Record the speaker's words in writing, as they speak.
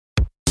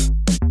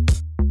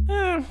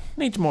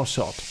Needs more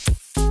salt.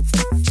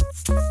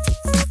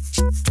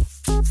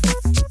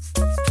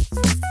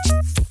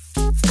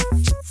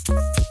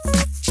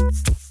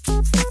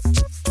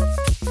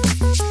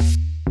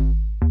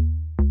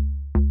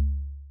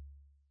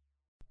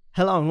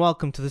 Hello and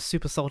welcome to the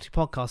Super Salty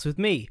Podcast with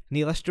me,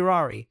 Neil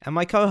Esturari, and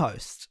my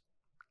co-host,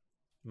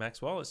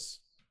 Max Wallace,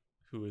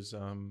 who is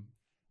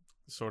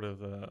sort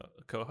of a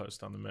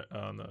co-host on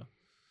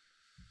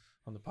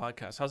the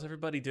podcast. How's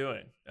everybody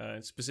doing?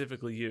 And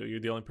specifically you. You're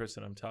the only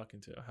person I'm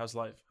talking to. How's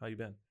life? How you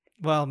been?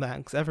 Well,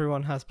 Max,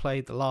 everyone has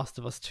played The Last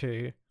of Us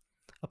 2,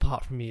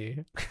 apart from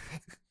you.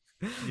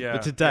 Yeah,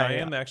 but today I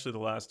am actually the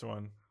last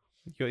one.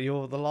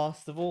 You're the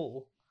last of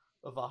all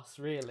of us,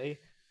 really.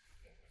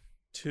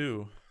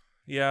 2.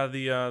 Yeah,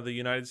 the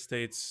United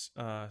States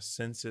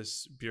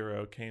Census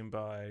Bureau came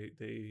by.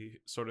 They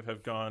sort of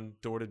have gone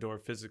door to door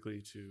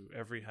physically to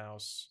every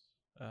house,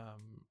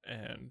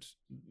 and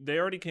they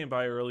already came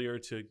by earlier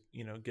to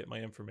get my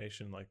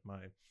information, like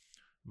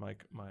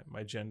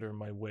my gender,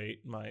 my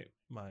weight, my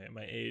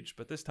age.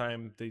 But this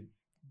time they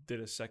did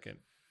a second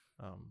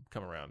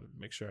come around and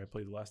make sure I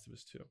played The Last of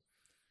Us 2. Is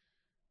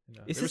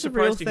they were this a real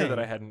surprised to hear thing? that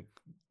I hadn't.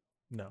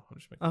 No, I'm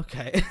just making.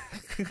 Okay.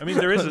 I mean,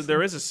 there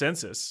is a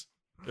census.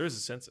 There is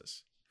a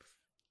census,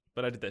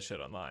 but I did that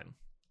shit online.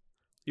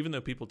 Even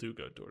though people do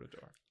go door to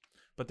door,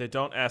 but they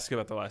don't ask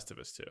about The Last of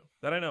Us 2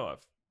 that I know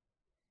of.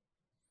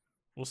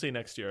 We'll see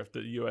next year if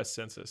the U.S.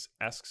 Census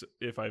asks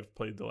if I've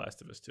played The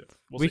Last of Us 2.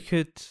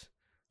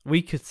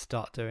 We could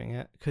start doing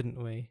it,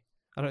 couldn't we?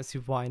 I don't see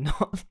why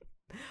not.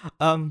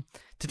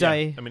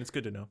 Today, Yeah, I mean, it's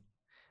good to know.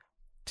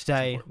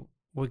 Today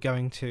we're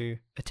going to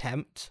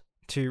attempt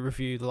to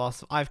review The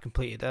Last. I've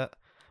completed it.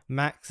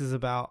 Max is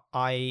about,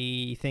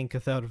 I think, a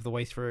third of the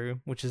way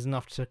through, which is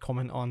enough to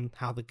comment on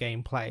how the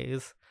game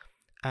plays.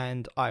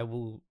 And we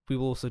will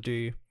also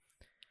do,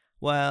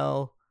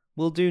 we'll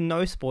do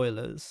no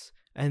spoilers,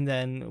 and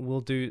then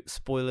we'll do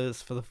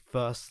spoilers for the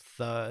first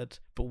third,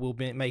 but we'll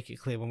make it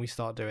clear when we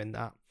start doing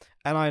that.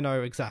 And I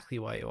know exactly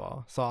where you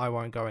are, so I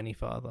won't go any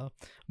further.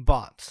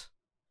 But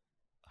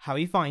how are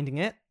you finding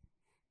it?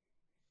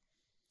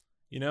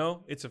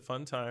 It's a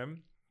fun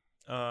time.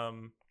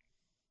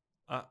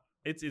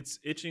 It's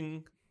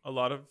itching a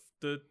lot of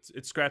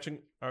it's scratching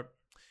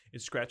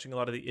a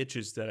lot of the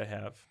itches that I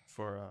have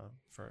for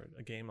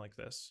a game like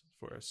this,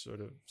 for a sort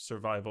of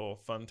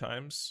survival fun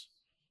times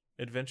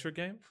adventure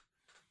game.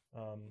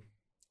 I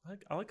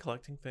like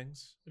collecting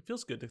things. It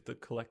feels good to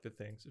collect the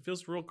things. It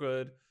feels real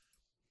good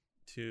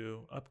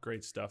to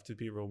upgrade stuff, to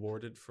be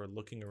rewarded for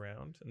looking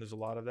around, and there's a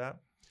lot of that.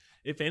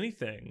 If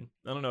anything,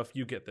 I don't know if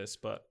you get this,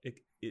 but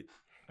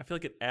I feel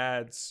like it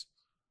adds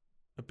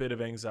a bit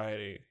of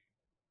anxiety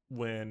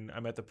when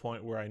I'm at the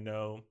point where I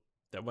know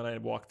that when I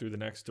walk through the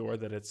next door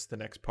that it's the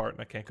next part and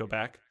I can't go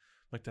back.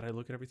 Like, did I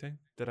look at everything?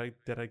 Did I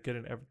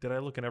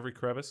look in every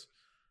crevice?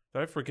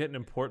 Did I forget an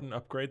important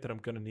upgrade that I'm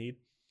gonna need?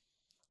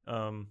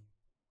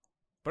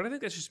 But I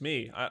think that's just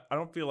me. I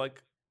don't feel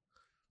like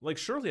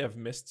surely I've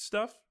missed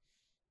stuff,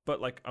 but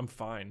like I'm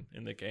fine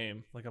in the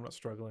game. Like, I'm not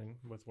struggling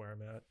with where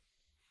I'm at.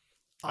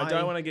 I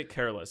die when I get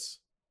careless.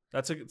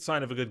 That's a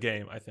sign of a good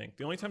game, I think.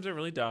 The only times I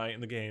really die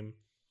in the game,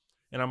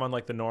 and I'm on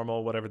like the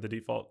normal, whatever the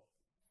default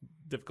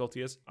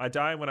difficulty is, I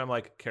die when I'm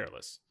like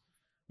careless.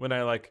 When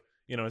I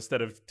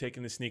instead of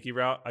taking the sneaky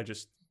route, I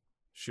just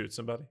shoot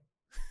somebody.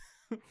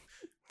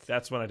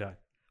 That's when I die.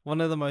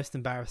 One of the most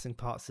embarrassing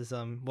parts is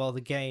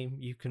the game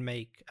you can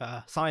make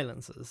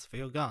silencers for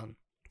your gun,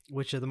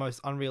 which are the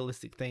most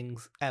unrealistic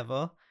things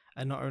ever.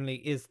 And not only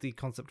is the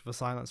concept of a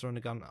silencer on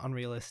a gun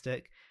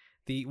unrealistic,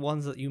 the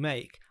ones that you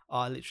make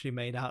are literally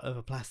made out of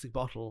a plastic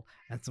bottle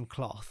and some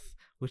cloth,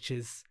 which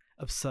is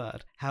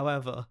absurd.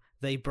 However,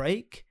 they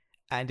break,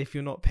 and if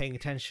you're not paying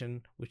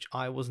attention, which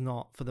I was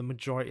not for the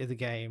majority of the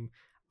game,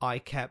 I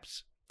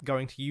kept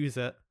going to use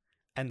it,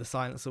 and the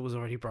silencer was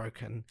already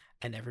broken,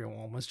 and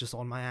everyone was just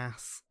on my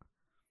ass.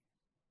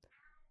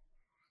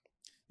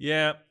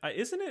 Yeah,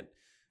 isn't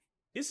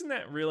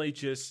that really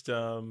just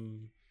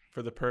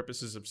for the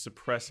purposes of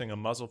suppressing a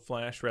muzzle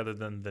flash rather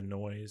than the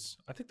noise?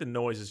 I think the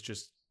noise is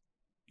just,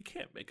 you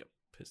can't make a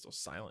pistol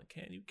silent,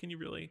 can you? Can you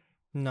really?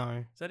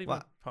 No. Is that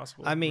even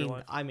possible? I in mean, real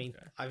life?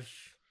 Okay.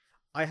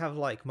 I have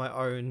like my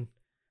own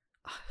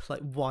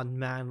like one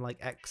man like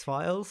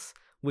X-Files,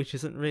 which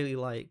isn't really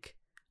like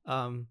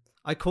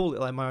I call it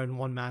like my own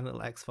one man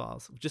little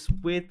X-Files, just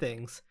weird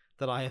things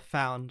that I have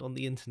found on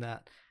the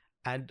internet.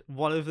 And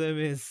one of them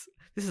is,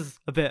 this is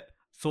a bit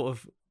sort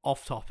of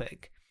off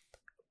topic.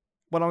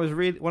 When I was a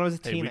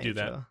teenager, we do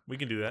that. We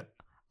can do that.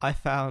 I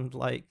found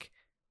like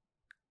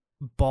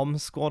bomb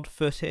squad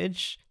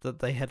footage that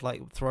they had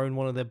like thrown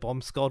one of their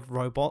bomb squad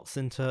robots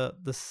into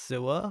the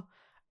sewer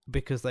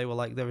because they were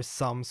like, there is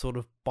some sort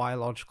of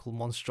biological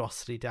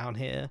monstrosity down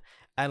here,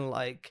 and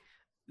like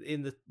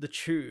in the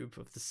tube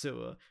of the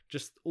sewer,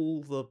 just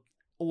all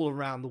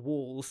around the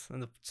walls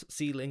and the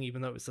ceiling,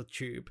 even though it's a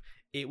tube,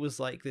 it was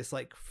like this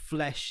like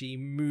fleshy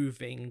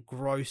moving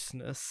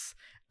grossness,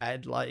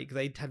 and like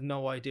they had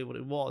no idea what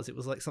it was. It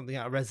was like something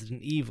out of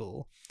Resident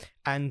Evil.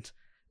 And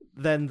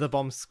then the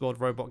bomb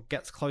squad robot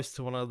gets close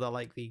to one of the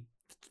like the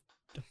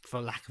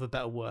for lack of a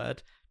better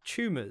word,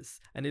 tumors,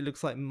 and it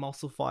looks like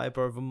muscle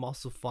fiber over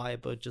muscle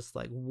fiber just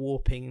like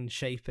warping and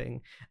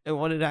shaping. And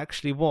what it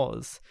actually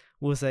was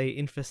a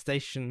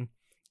infestation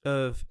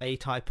of a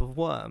type of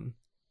worm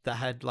that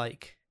had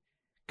like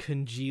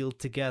congealed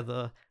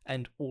together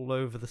and all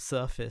over the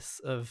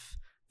surface of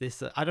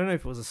this. I don't know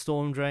if it was a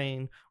storm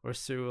drain or a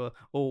sewer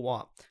or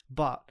what,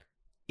 but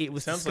it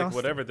was sounds disgusting. like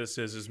whatever this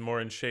is more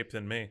in shape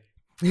than me.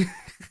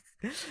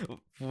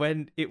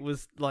 When it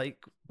was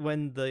like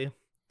when the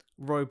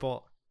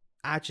robot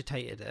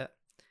agitated it,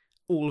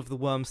 all of the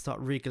worms start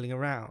wriggling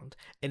around,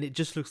 and it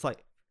just looks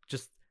like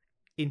just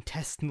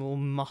intestinal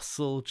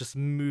muscle just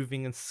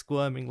moving and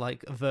squirming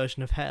like a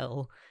version of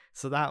hell.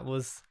 So that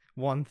was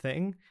one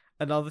thing.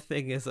 Another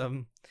thing is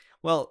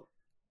well,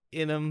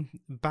 in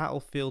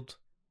Battlefield,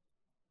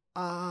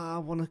 I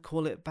want to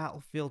call it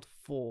Battlefield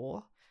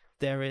 4,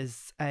 there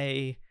is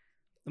in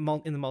the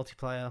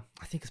multiplayer,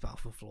 I think it's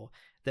Battlefield 4,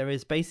 there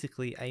is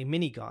basically a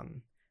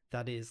minigun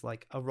that is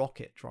like a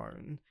rocket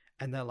drone,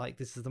 and they're like,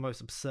 this is the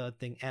most absurd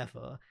thing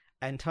ever,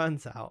 and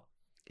turns out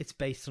it's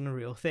based on a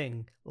real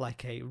thing,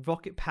 like a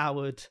rocket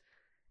powered,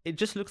 it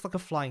just looks like a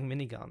flying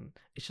minigun.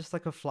 It's just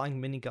like a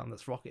flying minigun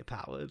that's rocket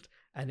powered,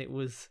 and it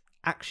was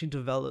actually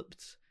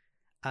developed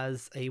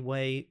as a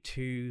way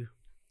to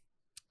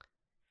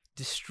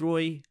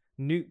destroy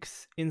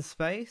nukes in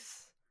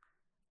space.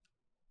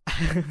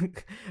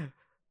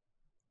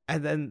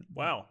 And then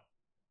wow,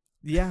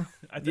 yeah,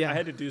 I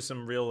had to do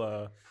some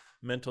real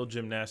mental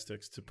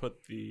gymnastics to put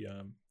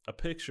a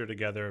picture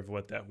together of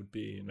what that would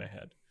be in my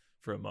head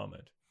for a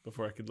moment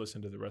before I could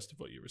listen to the rest of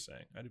what you were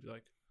saying. I had to be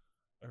like,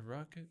 a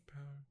rocket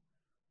power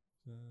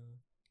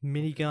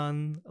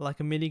minigun, like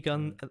a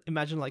minigun.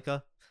 Imagine like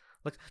a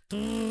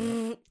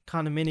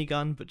kind of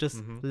minigun, but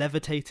just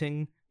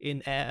levitating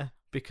in air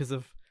because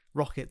of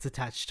rockets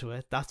attached to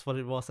it. That's what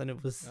it was, and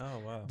it was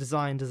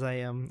designed as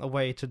a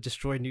way to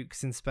destroy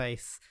nukes in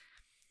space.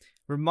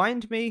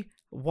 Remind me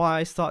why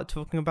I started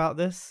talking about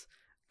this,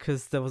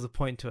 because there was a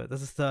point to it.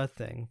 There's a third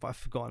thing, but I've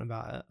forgotten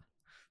about it.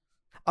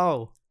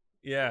 Oh,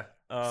 yeah,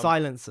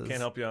 silencers.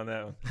 Can't help you on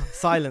that one.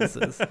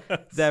 Silencers.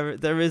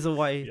 There is a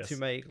way to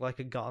make like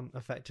a gun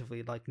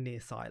effectively like near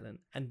silent,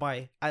 and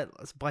by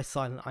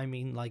silent I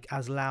mean like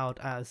as loud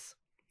as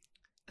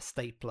a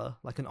stapler,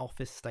 like an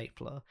office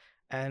stapler.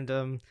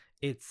 And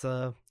it's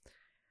there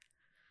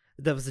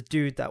was a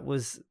dude that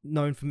was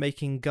known for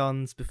making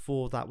guns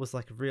before that was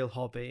like a real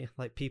hobby.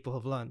 Like people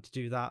have learned to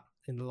do that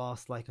in the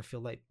last like I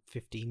feel like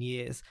 15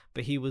 years,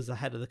 but he was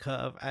ahead of the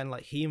curve, and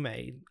like he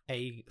made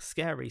a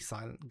scary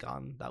silent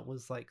gun that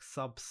was like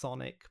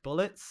subsonic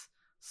bullets,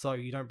 so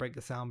you don't break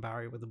the sound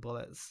barrier with the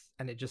bullets,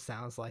 and it just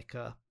sounds like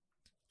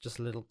just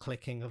a little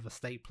clicking of a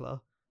stapler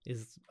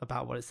is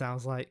about what it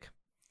sounds like.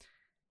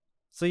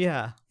 So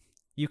yeah,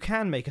 you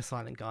can make a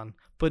silent gun,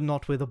 but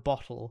not with a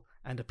bottle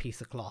and a piece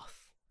of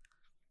cloth.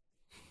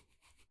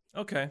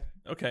 Okay,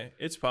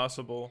 it's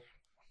possible,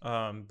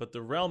 but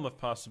the realm of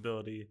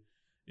possibility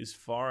is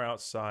far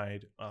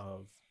outside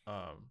of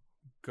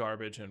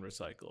garbage and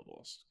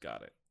recyclables.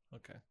 Got it.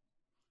 Okay.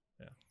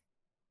 Yeah.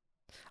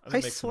 That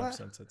makes enough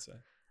sense, I'd say.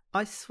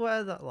 I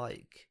swear that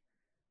like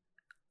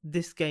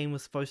this game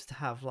was supposed to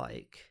have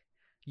like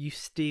you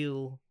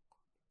steal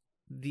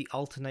the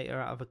alternator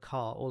out of a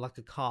car or like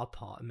a car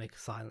part and make a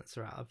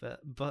silencer out of it,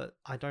 but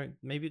I don't,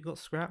 maybe it got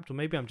scrapped, or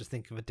maybe I'm just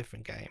thinking of a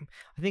different game.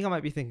 I think I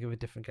might be thinking of a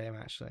different game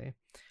actually,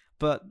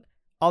 but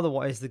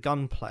otherwise the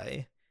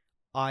gunplay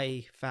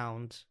I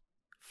found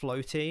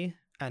floaty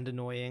and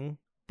annoying,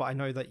 but I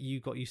know that you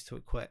got used to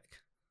it quick.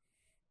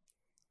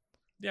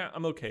 Yeah,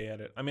 I'm okay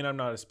at it. I mean, I'm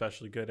not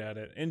especially good at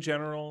it. In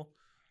general,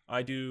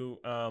 I do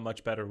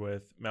much better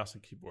with mouse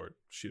and keyboard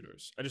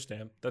shooters. I just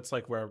am. That's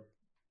like where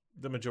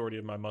the majority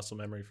of my muscle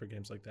memory for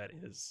games like that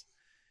is,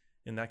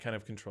 in that kind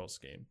of control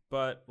scheme.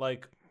 But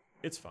like,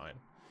 it's fine.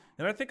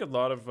 And I think a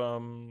lot of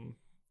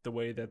the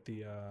way that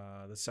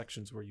the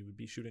sections where you would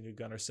be shooting a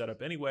gun are set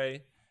up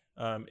anyway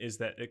is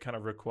that it kind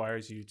of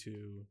requires you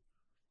to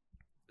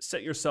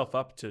set yourself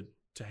up to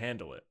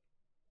handle it.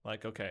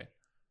 Like, okay,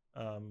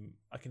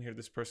 I can hear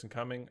this person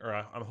coming, or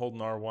I'm holding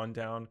R1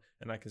 down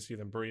and I can see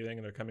them breathing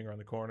and they're coming around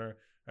the corner.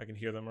 I can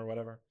hear them or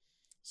whatever.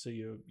 So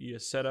you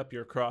set up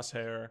your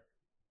crosshair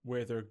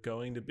where they're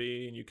going to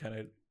be, and you kind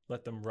of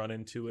let them run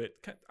into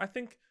it. I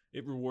think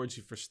it rewards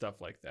you for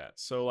stuff like that.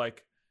 So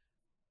like,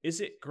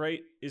 is it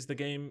great? Is the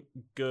game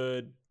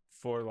good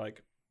for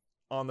like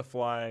on the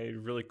fly,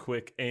 really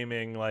quick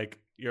aiming, like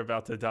you're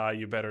about to die,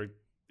 you better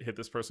hit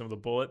this person with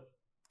a bullet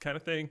kind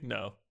of thing?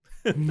 No.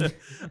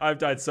 I've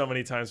died so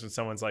many times when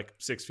someone's like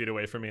 6 feet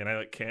away from me and I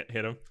like can't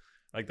hit them.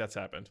 Like that's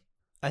happened.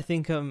 I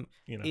think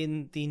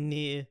in the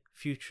near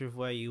future of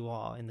where you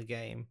are in the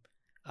game,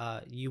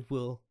 you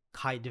will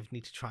kind of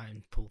need to try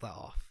and pull that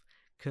off,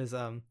 because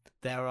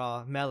there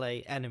are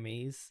melee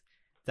enemies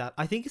that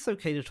I think it's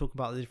okay to talk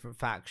about the different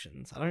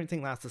factions. I don't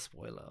think that's a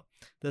spoiler.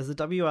 There's the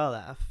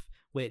WLF,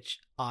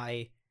 which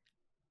I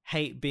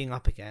hate being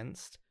up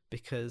against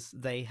because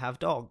they have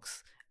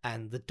dogs,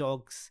 and the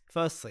dogs,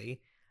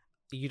 firstly,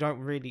 you don't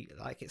really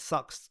like, it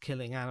sucks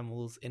killing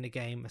animals in a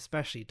game,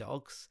 especially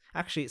dogs.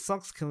 Actually, it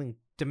sucks killing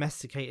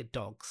domesticated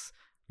dogs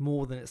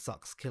more than it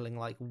sucks killing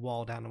like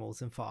wild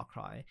animals in Far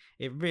Cry.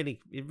 It really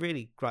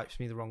gripes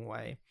me the wrong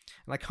way.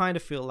 And I kind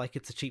of feel like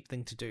it's a cheap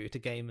thing to do to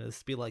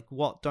gamers, be like,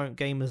 what don't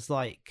gamers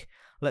like?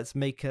 Let's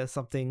make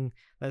them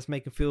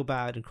feel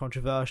bad and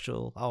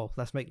controversial. Oh,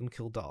 let's make them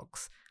kill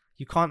dogs.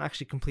 You can't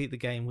actually complete the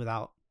game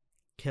without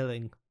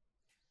killing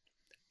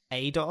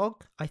a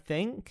dog, I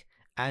think.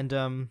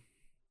 And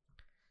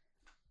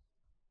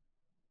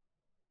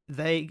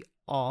they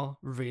are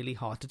really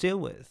hard to deal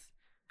with.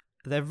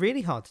 They're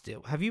really hard to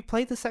deal with. Have you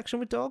played the section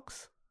with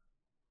dogs?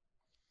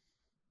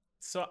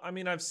 So, I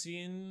mean, I've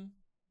seen...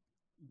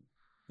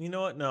 You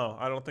know what? No,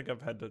 I don't think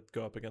I've had to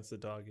go up against a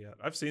dog yet.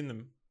 I've seen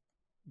them,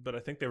 but I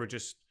think they were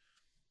just...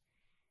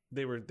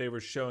 They were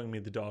showing me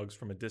the dogs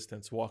from a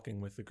distance,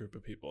 walking with a group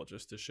of people,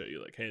 just to show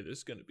you, like, hey,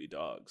 there's going to be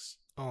dogs.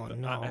 Oh, but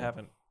no. I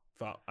haven't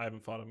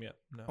fought them yet.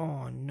 No.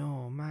 Oh,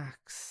 no,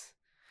 Max.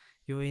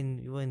 You're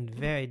in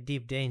very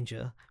deep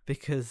danger,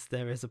 because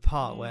there is a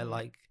part where,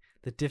 like,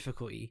 the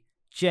difficulty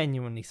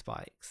genuinely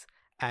spikes,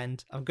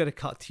 and I'm gonna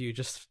cut to you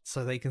just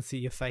so they can see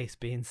your face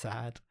being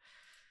sad.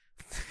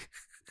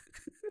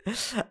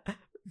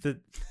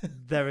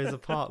 There is a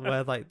part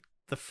where like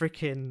the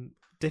freaking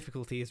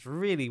difficulty is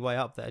really way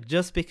up there,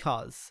 just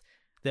because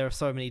there are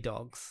so many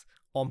dogs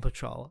on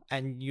patrol,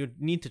 and you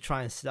need to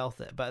try and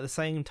stealth it, but at the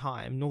same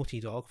time,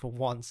 Naughty Dog for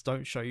once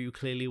don't show you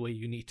clearly where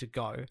you need to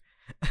go,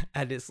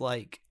 and it's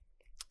like,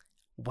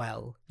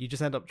 well, you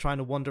just end up trying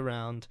to wander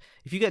around.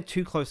 If you get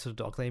too close to the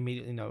dog, they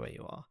immediately know where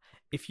you are.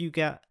 If you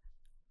get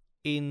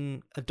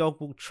in, a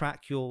dog will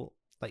track your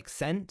like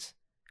scent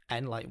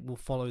and like will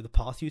follow the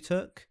path you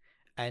took,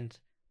 and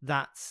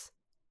that's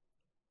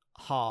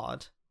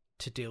hard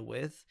to deal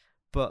with.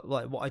 But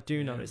like what I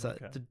do know is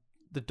that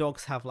the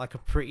dogs have like a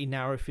pretty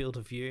narrow field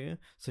of view,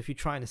 so if you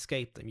try and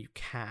escape them, you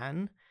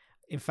can.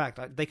 In fact,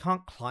 like, they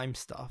can't climb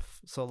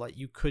stuff, so like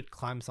you could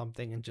climb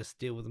something and just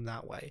deal with them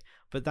that way.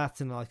 But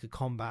that's in like a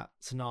combat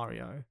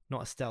scenario,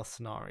 not a stealth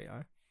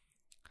scenario.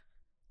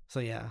 So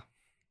yeah.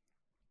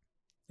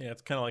 Yeah,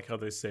 it's kind of like how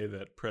they say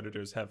that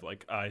predators have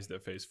like eyes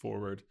that face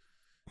forward,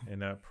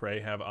 and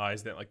prey have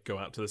eyes that like go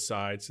out to the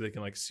side so they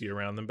can like see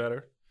around them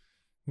better.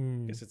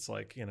 I guess it's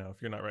like, you know,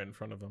 if you're not right in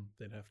front of them,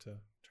 they'd have to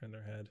turn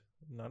their head.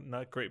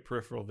 Not great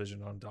peripheral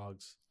vision on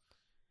dogs,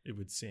 it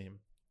would seem.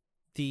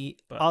 I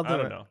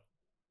don't know.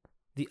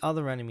 The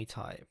other enemy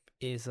type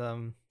is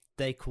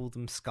they call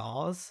them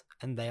scars,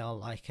 and they are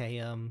like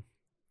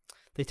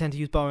they tend to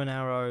use bow and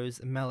arrows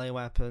and melee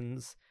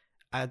weapons.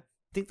 I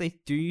think they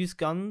do use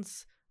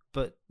guns,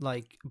 but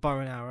like bow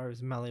and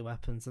arrows, melee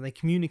weapons, and they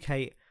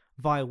communicate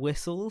via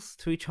whistles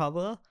to each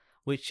other,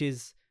 which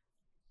is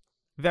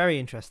very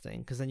interesting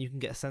because then you can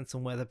get a sense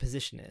on where their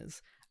position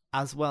is,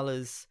 as well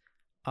as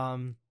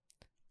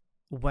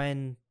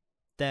when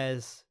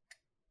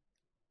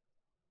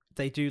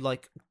they do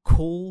like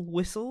call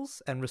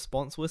whistles and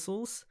response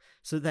whistles,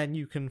 so then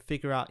you can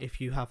figure out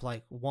if you have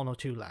like one or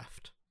two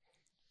left,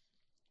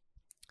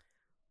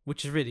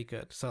 which is really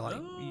good. So like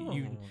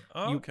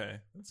okay,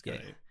 that's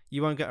great. Yeah,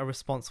 you won't get a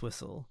response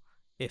whistle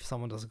if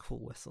someone does a call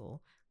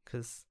whistle,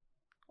 because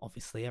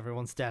obviously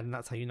everyone's dead, and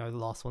that's how you know the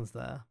last one's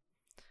there.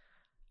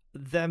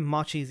 They're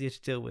much easier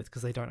to deal with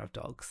because they don't have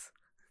dogs,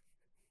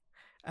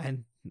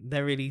 and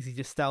they're really easy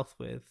to stealth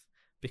with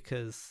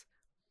because...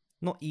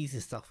 Not easy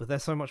stuff, but they're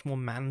so much more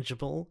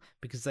manageable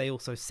because they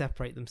also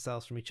separate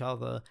themselves from each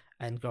other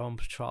and go on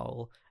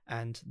patrol,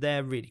 and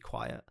they're really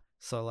quiet.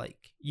 So like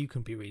you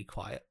can be really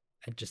quiet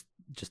and just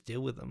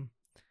deal with them.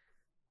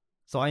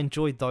 So I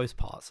enjoyed those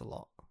parts a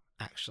lot.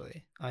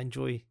 Actually, I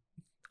enjoy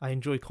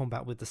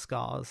combat with the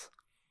scars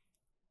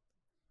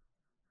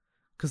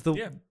because the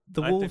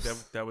wolves. I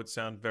think that would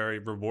sound very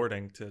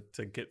rewarding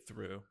to get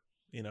through.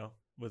 You know,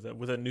 with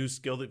a new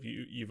skill that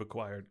you've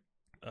acquired,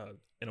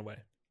 in a way.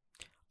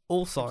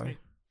 Also,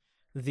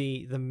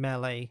 the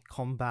melee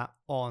combat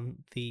on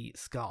the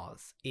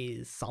scars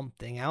is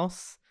something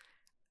else,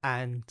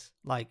 and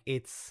like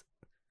it's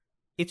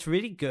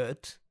really good.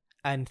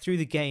 And through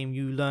the game,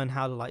 you learn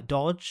how to like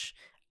dodge.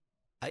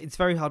 It's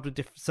very hard with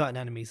certain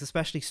enemies,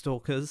 especially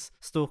stalkers.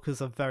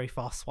 Stalkers are very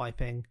fast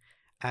swiping,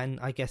 and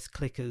I guess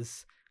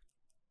clickers,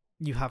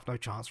 you have no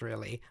chance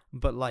really.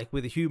 But like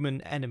with a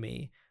human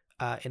enemy,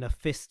 in a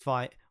fist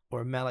fight or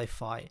a melee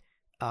fight,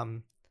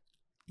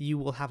 you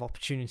will have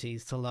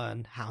opportunities to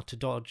learn how to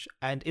dodge,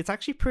 and it's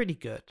actually pretty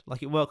good.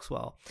 Like, it works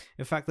well.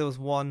 In fact, there was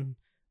one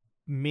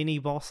mini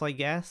boss, I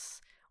guess,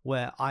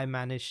 where I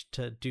managed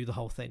to do the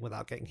whole thing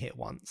without getting hit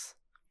once,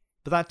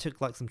 but that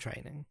took like some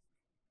training.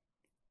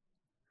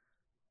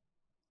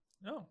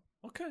 Oh,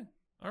 okay.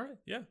 All right.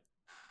 Yeah.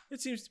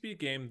 It seems to be a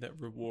game that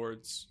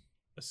rewards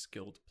a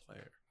skilled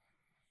player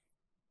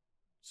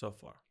so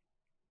far.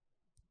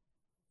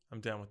 I'm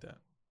down with that.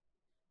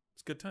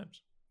 It's good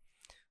times.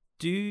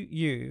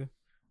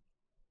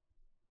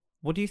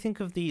 What do you think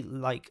of the,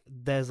 like,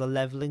 there's a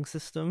leveling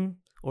system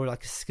or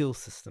like a skill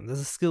system? There's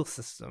a skill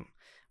system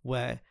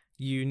where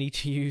you need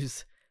to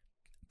use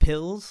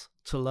pills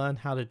to learn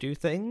how to do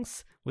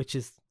things, which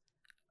is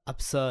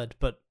absurd,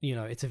 but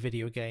it's a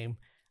video game.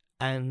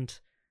 And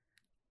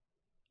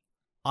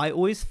I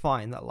always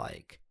find that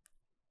like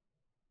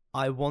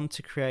I want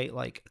to create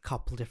like a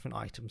couple different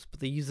items, but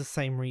they use the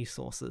same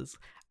resources,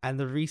 and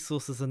the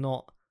resources are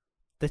not,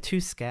 they're too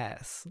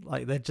scarce.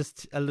 Like they're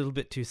just a little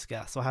bit too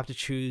scarce. So I have to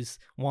choose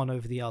one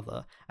over the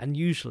other. And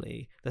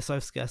usually they're so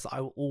scarce that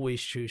I will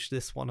always choose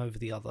this one over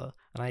the other.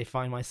 And I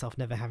find myself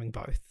never having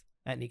both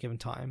at any given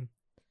time.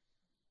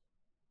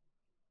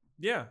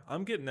 Yeah,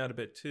 I'm getting that a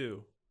bit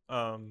too.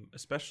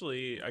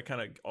 Especially I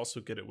kind of also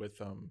get it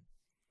with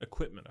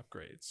equipment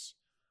upgrades.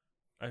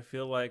 I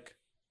feel like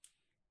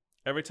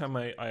every time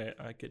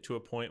I get to a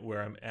point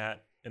where I'm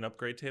at an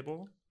upgrade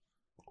table,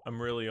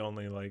 I'm really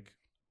only like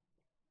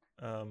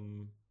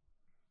I'm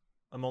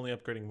only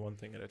upgrading one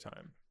thing at a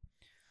time.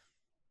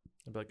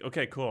 I'd be like,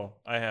 okay, cool.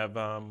 I have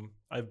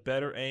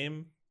better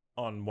aim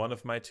on one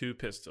of my 2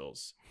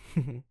 pistols,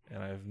 and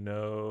I have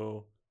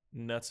no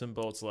nuts and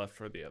bolts left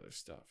for the other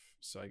stuff.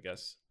 So I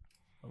guess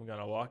I'm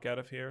gonna walk out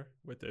of here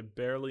with a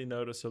barely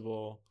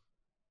noticeable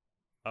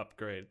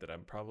upgrade that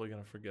I'm probably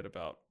gonna forget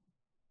about.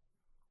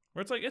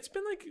 Where it's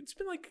been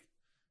like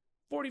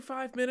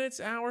 45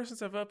 minutes, hour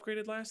since I've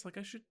upgraded last. Like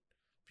I should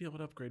be able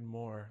to upgrade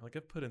more. Like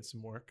I've put in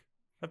some work.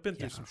 I've been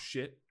through some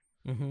shit.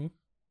 Mm-hmm.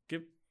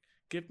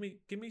 Give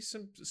me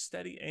some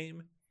steady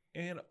aim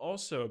and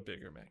also a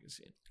bigger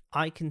magazine.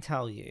 I can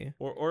tell you,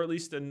 or at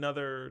least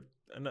another.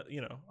 I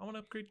want to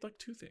upgrade like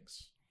 2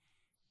 things.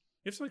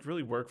 You have to like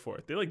really work for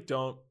it. They like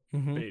don't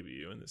baby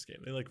you in this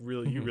game. They like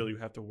really you really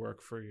have to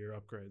work for your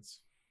upgrades.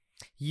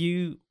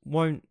 You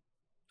won't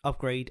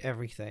upgrade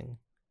everything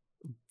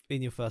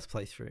in your first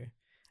playthrough,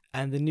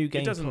 and the new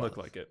game. It doesn't look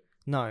like it.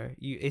 No,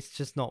 it's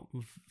just not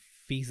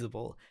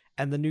feasible.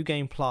 And the new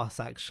game plus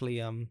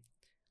actually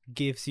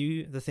gives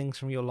you the things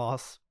from your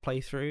last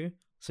playthrough,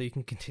 so you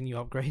can continue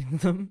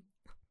upgrading them.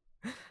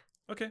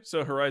 Okay,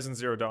 so Horizon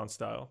Zero Dawn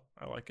style.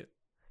 I like it.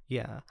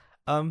 Yeah.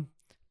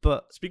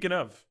 But speaking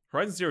of,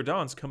 Horizon Zero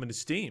Dawn's coming to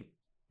Steam.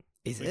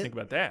 Is what do you think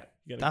about that?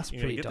 That's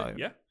pretty dope.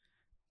 Yeah.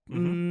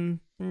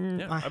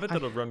 Yeah, I bet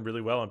that'll run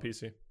really well on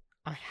PC.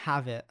 I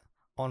have it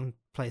on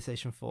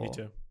PlayStation 4. Me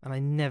too. And I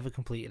never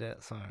completed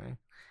it, so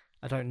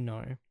I don't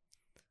know.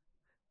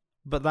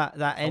 But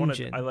that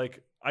engine,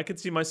 I could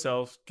see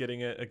myself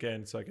getting it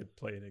again so I could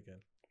play it again.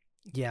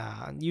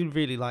 Yeah, you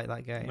really like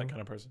that game. I'm that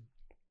kind of person.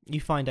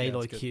 You find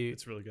Aloy cute.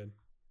 It's really good.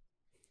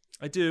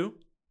 I do.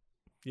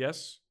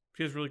 Yes.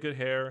 She has really good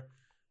hair.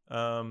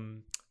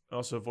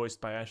 Also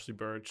voiced by Ashley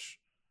Birch.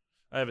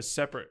 I have a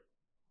separate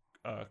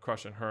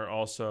crush on her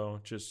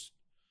also, just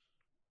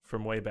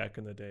from way back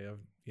in the day of,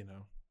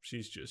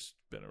 she's just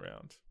been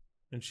around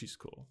and she's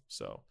cool.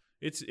 So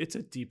it's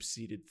a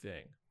deep-seated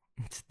thing.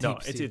 It's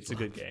a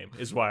good game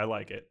is why I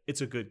like it. It's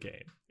a good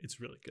game.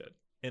 It's really good.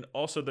 And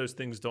also those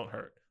things don't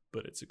hurt,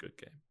 but it's a good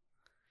game.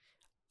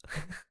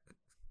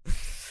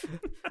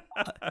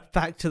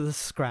 Back to the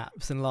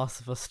scraps in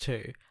Last of Us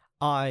 2.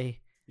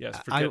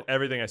 Forget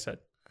everything I said.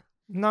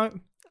 No,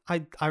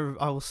 I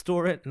will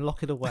store it and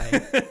lock it away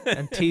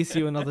and tease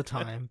you another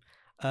time.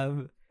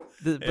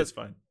 It's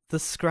fine. The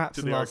scraps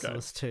in Last of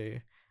Us 2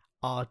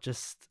 are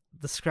just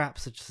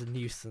a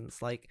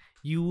nuisance. Like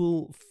you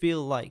will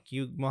feel like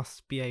you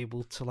must be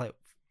able to like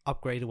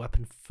upgrade a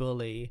weapon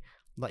fully,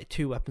 like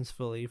 2 weapons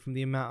fully from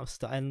the amount of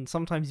stuff. And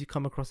sometimes you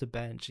come across a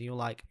bench and you're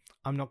like,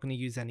 I'm not going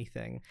to use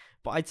anything.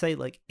 But I'd say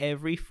like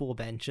every 4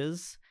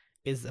 benches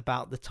is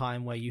about the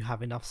time where you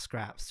have enough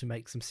scraps to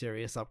make some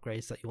serious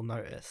upgrades that you'll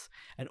notice.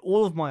 And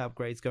all of my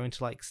upgrades go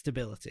into like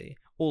stability,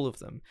 all of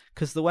them,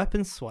 because the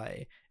weapon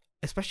sway,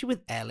 especially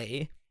with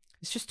Ellie,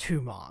 it's just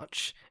too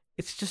much.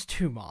 It's just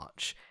too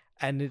much.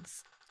 And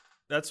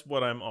that's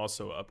what I'm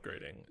also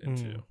upgrading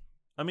into.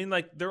 I mean,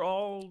 like they're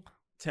all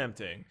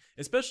tempting,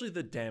 especially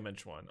the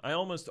damage one. I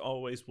almost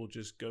always will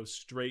just go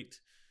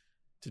straight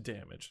to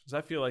damage because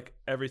I feel like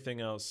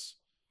everything else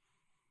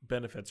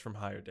benefits from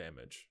higher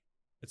damage.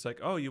 It's like,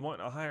 oh, you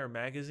want a higher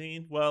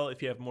magazine? Well,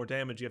 if you have more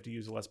damage, you have to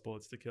use less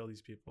bullets to kill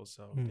these people.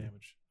 So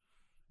damage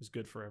is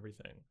good for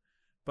everything.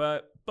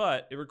 But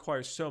it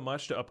requires so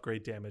much to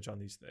upgrade damage on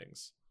these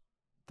things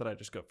that I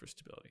just go for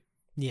stability.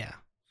 Yeah.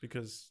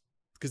 Because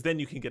then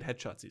you can get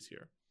headshots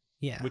easier.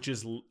 Yeah. Which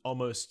is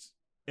almost,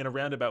 in a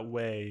roundabout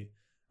way,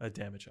 a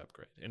damage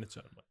upgrade in its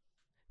own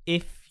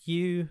way.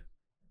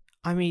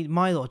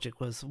 My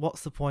logic was,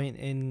 what's the point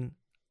in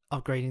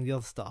upgrading the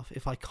other stuff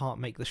if I can't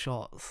make the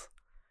shots?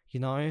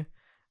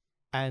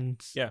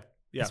 And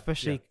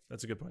especially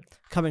that's a good point.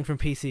 Coming from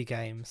PC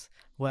games,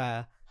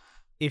 where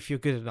if you're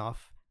good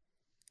enough,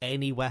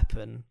 any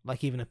weapon,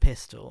 like even a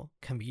pistol,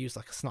 can be used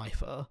like a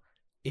sniper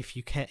if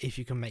you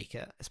can make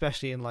it.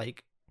 Especially in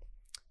like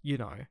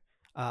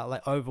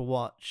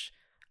Overwatch,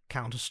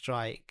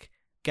 Counter-Strike,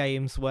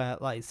 games where,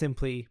 like,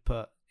 simply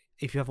put,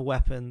 if you have a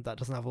weapon that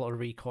doesn't have a lot of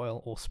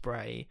recoil or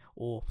spray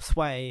or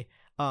sway,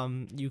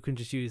 you can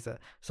just use it.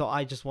 So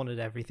I just wanted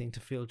everything to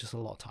feel just a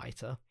lot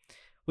tighter.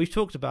 We've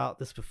talked about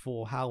this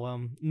before, how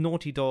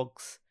Naughty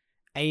Dog's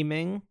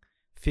aiming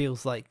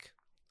feels like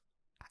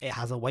it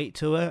has a weight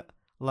to it,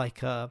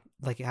 like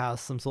it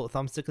has some sort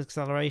of thumbstick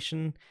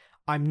acceleration.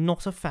 I'm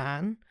not a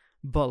fan,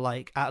 but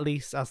like at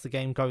least as the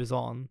game goes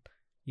on,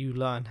 you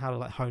learn how to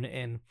like hone it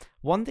in.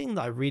 One thing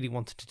that I really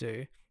wanted to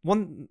do,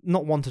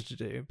 not wanted to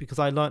do because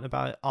I learned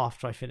about it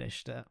after I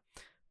finished it,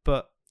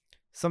 but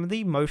some of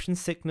the motion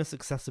sickness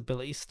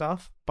accessibility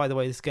stuff. By the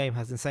way, this game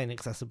has insane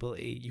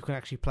accessibility. You can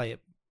actually play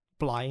it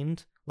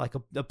blind. Like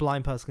a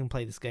blind person can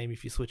play this game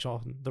if you switch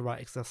on the right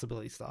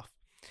accessibility stuff.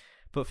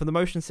 But for the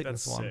motion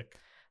sickness That's one, sick.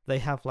 they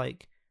have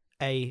like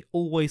a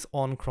always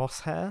on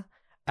crosshair,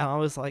 and I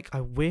was like,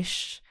 I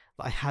wish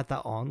that I had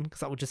that on because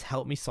that would just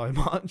help me so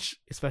much,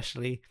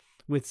 especially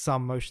with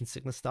some motion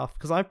sickness stuff.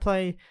 Because I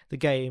play the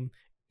game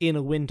in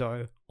a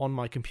window on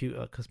my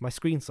computer because my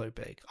screen's so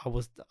big.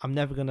 I'm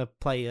never gonna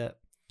play it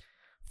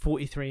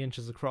 43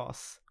 inches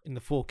across in the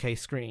 4K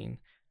screen,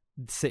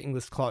 sitting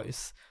this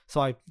close.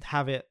 So I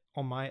have it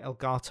on my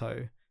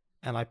Elgato,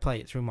 and I play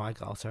it through my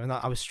Elgato, and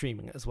I was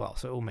streaming it as well,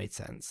 so it all made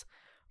sense.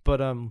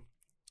 But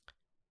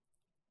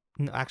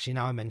actually,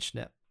 now I mention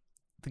it,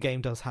 the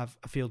game does have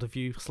a field of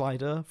view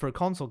slider for a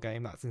console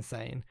game. That's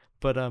insane.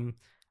 But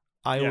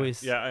I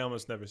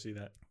almost never see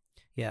that.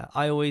 Yeah,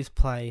 I always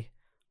play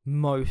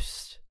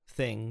most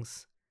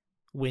things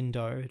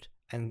windowed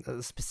and at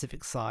a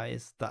specific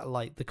size that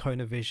like the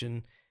Kona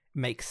Vision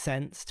makes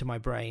sense to my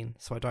brain,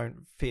 so I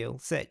don't feel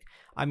sick.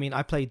 I mean,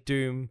 I played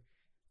Doom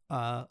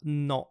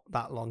not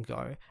that long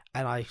ago,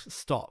 and I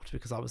stopped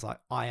because I was like,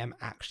 I am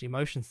actually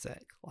motion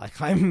sick. Like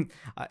and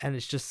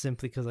it's just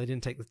simply because I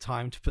didn't take the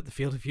time to put the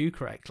field of view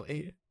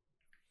correctly.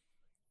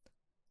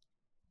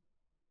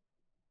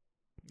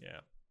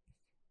 Yeah,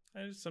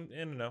 I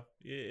don't know.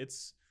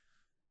 It's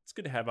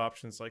good to have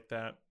options like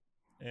that,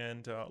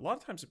 and a lot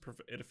of times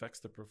it affects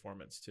the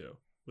performance too.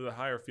 With a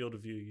higher field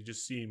of view, you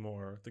just see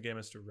more. The game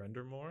has to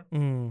render more,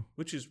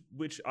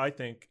 which I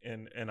think,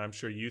 and I'm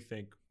sure you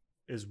think,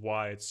 is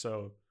why it's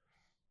so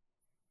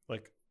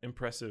like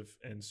impressive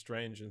and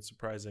strange and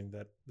surprising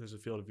that there's a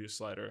field of view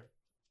slider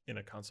in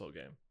a console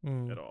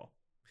game at all.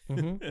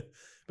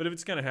 But if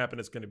it's going to happen,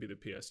 it's going to be the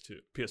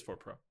PS4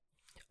 Pro.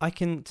 I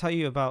can tell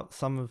you about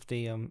some of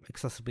the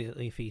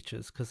accessibility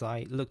features because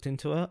I looked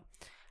into it,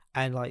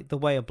 and like the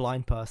way a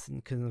blind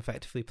person can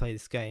effectively play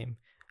this game,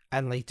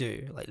 and they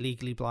do, like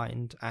legally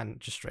blind and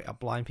just straight up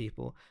blind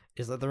people,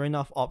 is that there are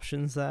enough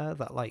options there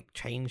that like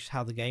change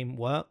how the game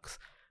works.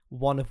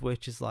 One of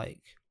which is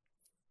like,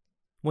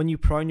 when you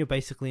prone, you're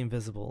basically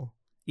invisible,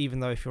 even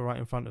though if you're right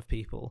in front of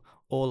people.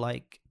 Or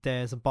like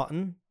there's a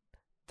button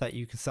that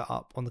you can set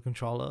up on the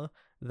controller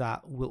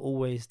that will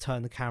always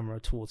turn the camera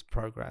towards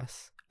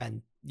progress,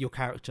 and your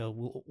character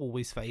will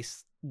always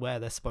face where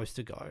they're supposed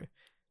to go.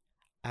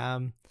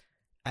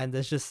 And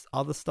there's just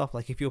other stuff,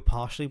 like if you're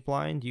partially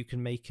blind, you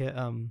can make it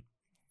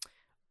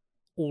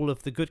all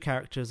of the good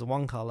characters are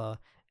one color,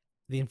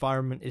 the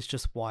environment is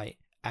just white,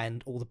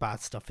 and all the bad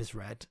stuff is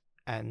red,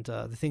 and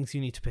the things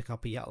you need to pick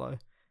up are yellow.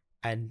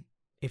 And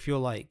if you're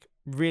like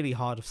really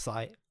hard of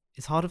sight,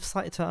 is hard of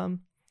sight a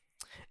term?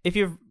 If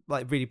you're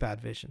like really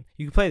bad vision,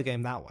 you can play the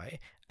game that way.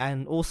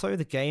 And also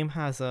the game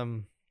has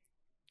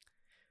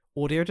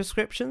audio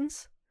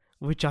descriptions,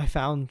 which I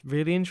found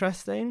really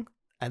interesting,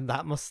 and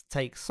that must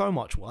take so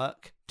much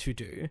work to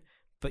do.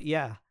 But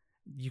yeah,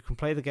 you can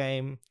play the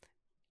game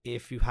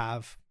if you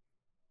have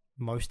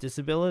most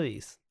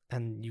disabilities,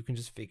 and you can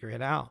just figure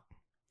it out,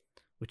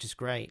 which is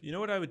great. You know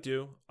what I would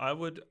do? I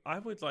would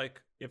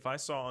like, if I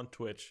saw on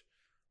Twitch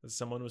that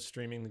someone was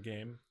streaming the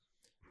game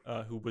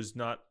who was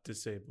not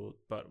disabled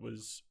but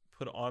was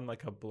put on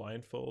like a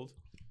blindfold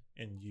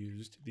and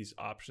used these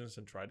options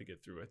and tried to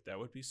get through it, that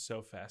would be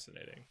so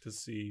fascinating to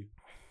see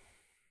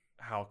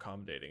how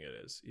accommodating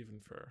it is, even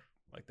for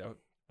like that.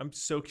 I'm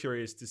so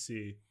curious to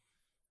see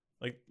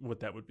like what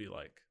that would be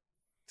like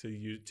to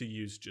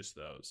use just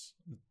those,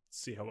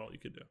 see how well you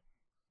could do.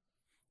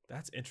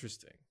 That's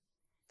interesting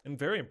and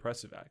very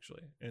impressive,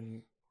 actually.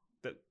 And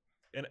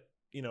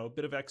you know, a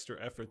bit of extra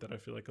effort that I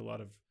feel like a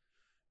lot of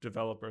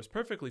developers,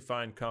 perfectly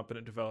fine,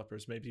 competent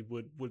developers, maybe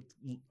would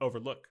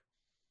overlook,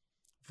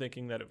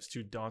 thinking that it was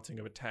too daunting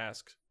of a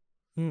task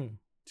to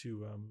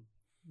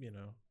you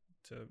know,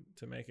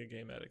 to make a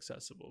game that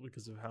accessible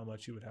because of how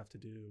much you would have to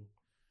do,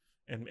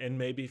 and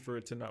maybe for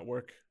it to not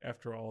work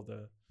after all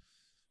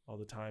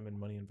the time and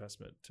money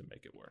investment to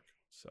make it work.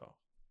 So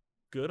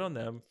good on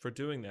them for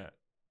doing that.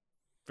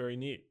 Very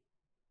neat.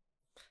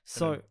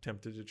 So I'm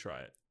tempted to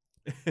try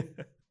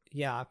it.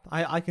 Yeah,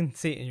 I can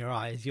see it in your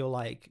eyes. You're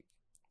like,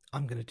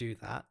 I'm gonna do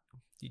that.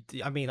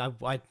 I mean, I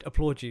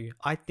applaud you.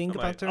 I think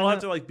about doing I'll have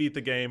it. to like beat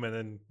the game and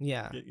then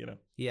you know.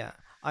 Yeah,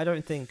 I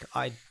don't think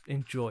I'd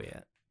enjoy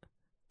it,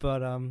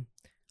 but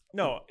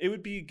no, it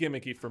would be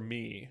gimmicky for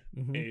me,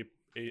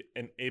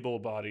 an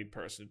able-bodied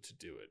person to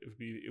do it.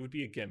 It would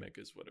be a gimmick,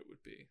 is what it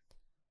would be,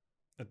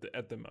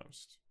 at the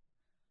most.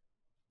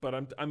 But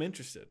I'm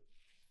interested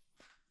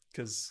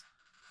because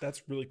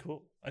that's really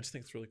cool. I just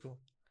think it's really cool.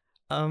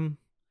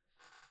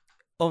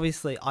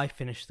 Obviously, I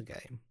finished the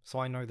game, so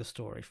I know the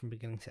story from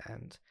beginning to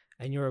end,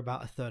 and you're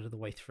about a third of the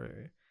way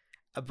through.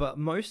 But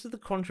most of the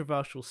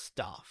controversial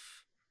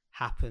stuff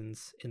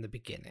happens in the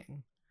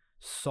beginning.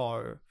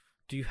 So,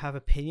 do you have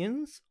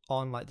opinions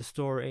on like the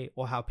story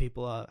or how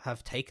people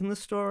have taken the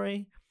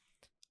story?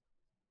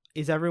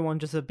 Is everyone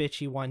just a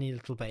bitchy, whiny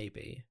little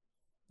baby?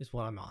 Is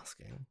what I'm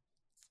asking.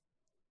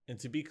 And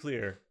to be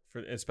clear,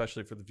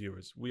 especially for the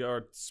viewers, we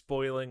are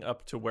spoiling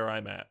up to where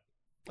I'm at.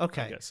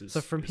 Okay,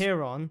 so from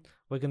here on,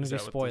 we're going to do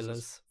that what this is?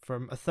 spoilers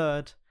from a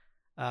third.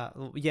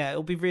 Yeah,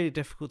 it'll be really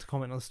difficult to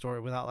comment on the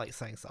story without like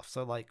saying stuff.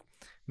 So like,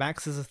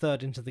 Max is a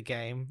third into the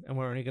game, and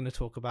we're only going to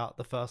talk about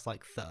the first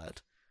like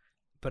third.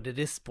 But it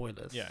is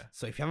spoilers. Yeah.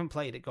 So if you haven't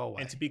played it, go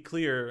away. And to be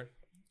clear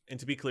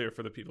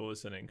for the people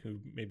listening who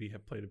maybe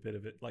have played a bit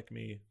of it like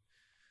me,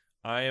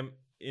 I am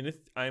in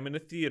a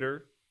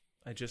theater.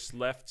 I just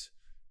left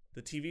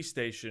the TV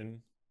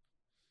station,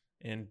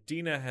 and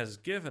Dina has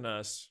given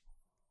us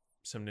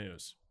some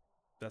news.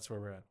 That's where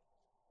we're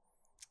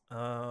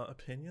at.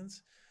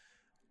 Opinions?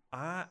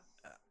 I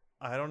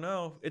don't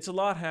know. It's a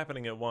lot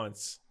happening at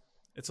once.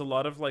 It's a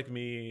lot of like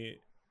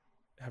me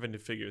having to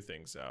figure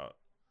things out.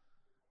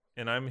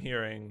 And I'm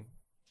hearing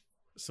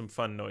some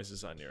fun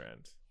noises on your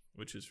end,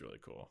 which is really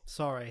cool.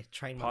 Sorry,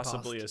 train went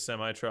Possibly past. a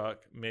semi-truck,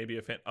 maybe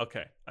a fan.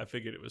 Okay, I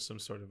figured it was some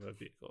sort of a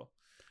vehicle.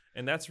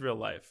 And that's real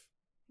life.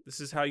 This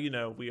is how you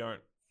know we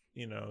aren't,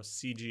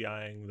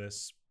 CGIing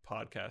this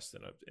podcast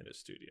in a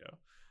studio.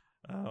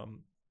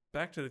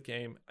 Back to the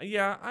game.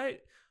 Yeah, I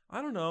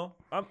don't know.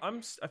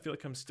 I feel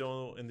like I'm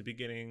still in the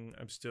beginning.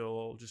 I'm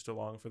still just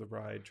along for the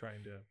ride,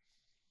 trying to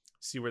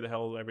see where the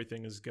hell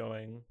everything is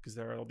going, because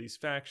there are all these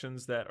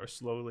factions that are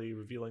slowly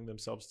revealing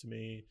themselves to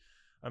me.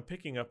 I'm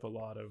picking up a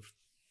lot of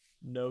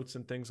notes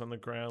and things on the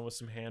ground with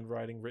some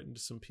handwriting written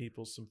to some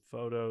people, some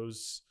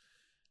photos.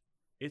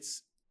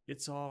 It's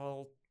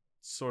all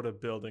sort of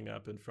building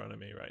up in front of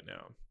me right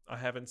now. I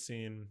haven't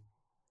seen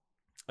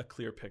a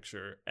clear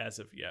picture as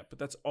of yet, but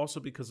that's also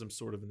because I'm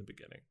sort of in the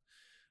beginning.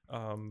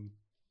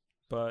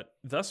 But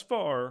thus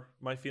far,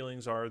 my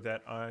feelings are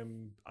that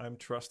I'm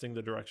trusting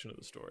the direction of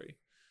the story.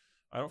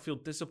 I don't feel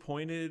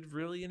disappointed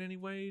really in any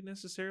way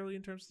necessarily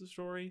in terms of the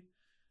story.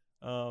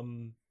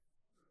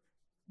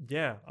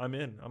 Yeah, I'm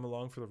in. I'm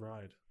along for the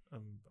ride.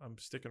 I'm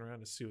sticking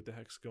around to see what the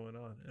heck's going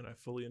on, and I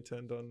fully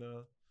intend on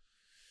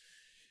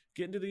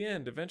getting to the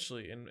end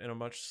eventually in a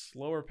much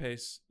slower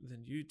pace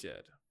than you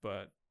did.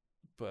 But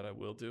I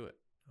will do it.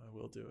 I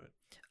will do it.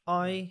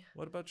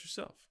 What about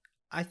yourself?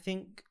 I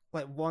think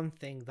like one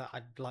thing that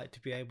I'd like to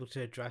be able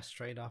to address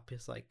straight up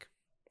is like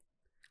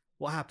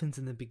what happens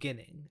in the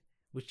beginning,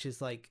 which is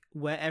like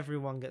where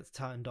everyone gets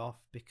turned off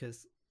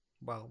because,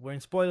 well, we're in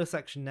spoiler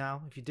section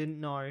now. If you didn't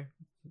know,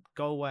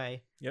 go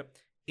away. Yep.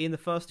 In the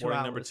first 2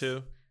 hours. Number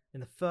 2. In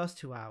the first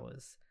 2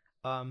 hours,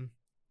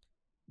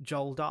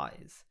 Joel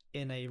dies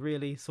in a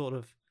really sort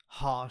of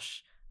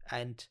harsh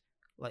and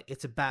like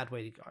it's a bad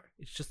way to go.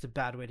 It's just a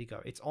bad way to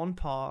go. It's on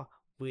par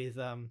with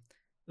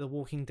The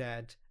Walking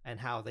Dead and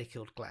how they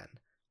killed Glenn,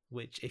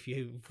 which if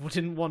you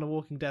didn't want a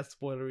Walking Dead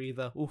spoiler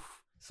either,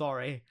 oof,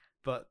 sorry,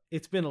 but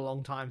it's been a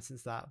long time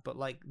since that. But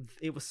like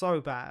it was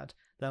so bad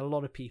that a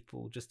lot of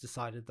people just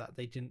decided that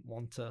they didn't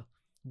want to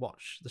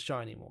watch the show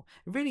anymore.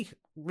 It really,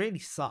 really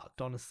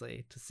sucked,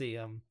 honestly, to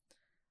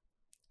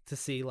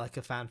see like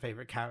a fan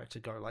favorite character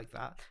go like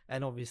that.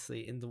 And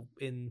obviously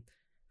in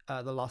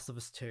The Last of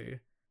Us 2,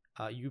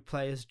 you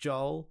play as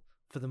Joel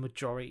for the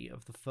majority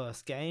of the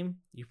first game.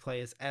 You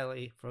play as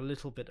Ellie for a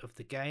little bit of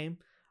the game.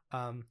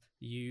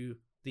 The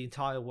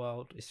entire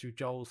world is through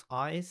Joel's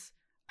eyes,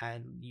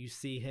 and you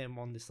see him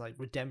on this like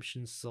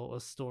redemption sort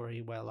of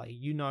story where like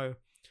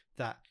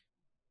that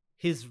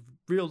his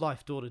real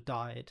life daughter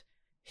died.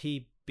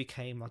 He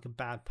became like a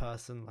bad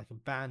person, like a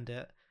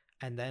bandit,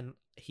 and then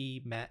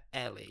he met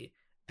Ellie,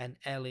 and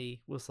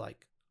Ellie was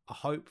like a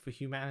hope for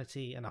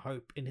humanity and a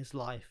hope in his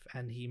life,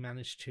 and he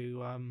managed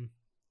to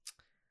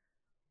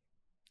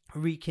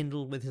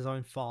rekindle with his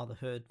own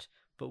fatherhood,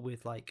 but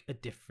with like a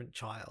different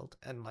child.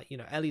 And like,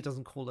 Ellie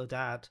doesn't call her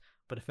dad,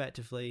 but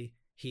effectively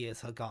he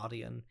is her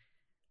guardian.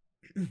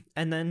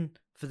 And then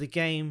for the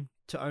game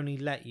to only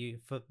let you,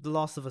 for The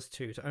Last of Us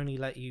 2, to only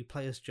let you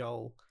play as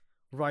Joel,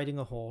 riding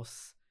a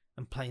horse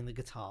and playing the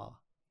guitar.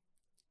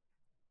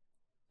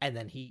 And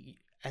then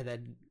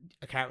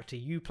a character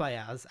you play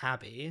as,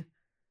 Abby,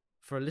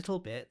 for a little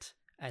bit,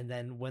 and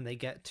then when they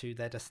get to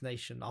their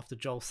destination after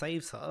Joel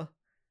saves her,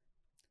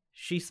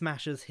 she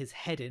smashes his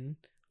head in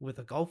with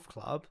a golf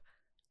club.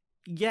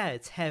 Yeah,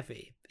 it's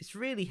heavy. It's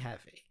really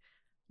heavy.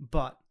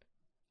 But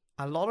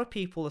a lot of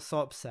people are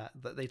so upset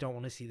that they don't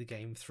want to see the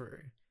game through.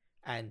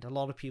 And a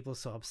lot of people are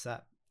so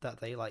upset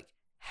that they like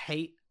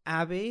hate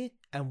Abby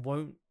and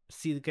won't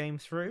see the game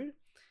through.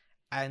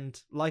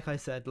 And like I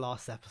said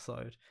last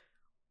episode,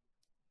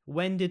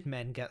 when did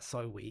men get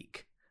so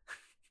weak?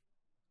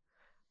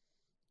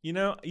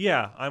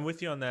 Yeah, I'm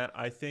with you on that.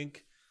 I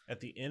think at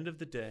the end of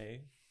the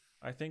day,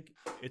 I think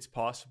it's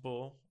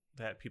possible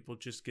that people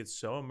just get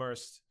so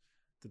immersed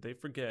that they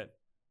forget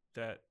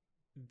that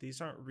these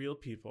aren't real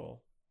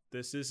people.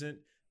 This isn't,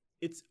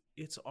 it's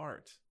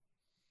art.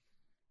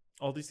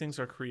 All these things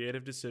are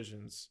creative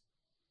decisions,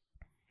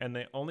 and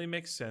they only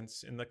make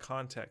sense in the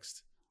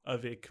context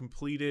of a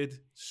completed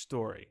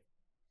story.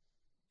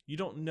 You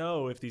don't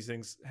know if these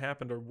things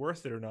happened or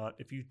worth it or not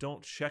if you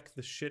don't check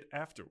the shit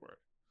afterward.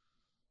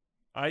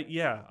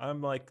 I'm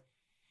like,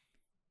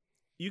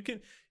 I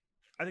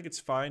think it's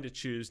fine to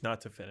choose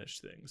not to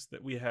finish things.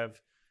 That we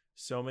have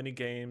so many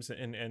games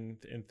and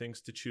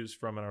things to choose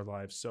from in our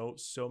lives.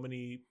 So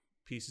many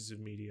pieces of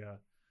media,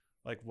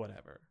 like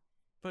whatever.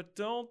 But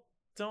don't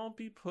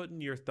be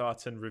putting your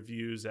thoughts and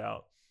reviews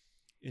out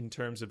in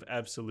terms of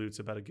absolutes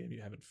about a game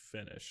you haven't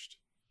finished.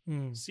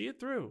 See it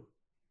through.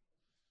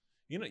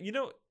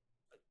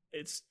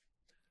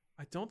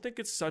 I don't think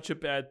it's such a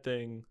bad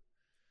thing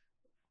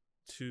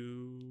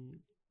to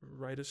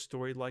write a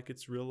story like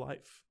it's real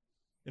life.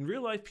 In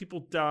real life,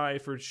 people die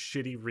for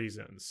shitty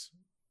reasons.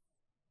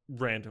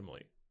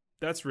 Randomly.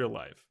 That's real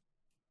life.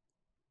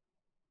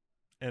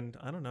 And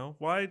I don't know,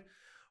 why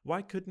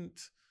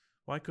couldn't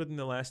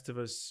The Last of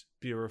Us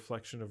be a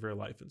reflection of real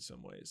life in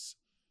some ways?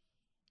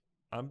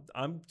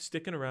 I'm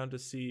sticking around to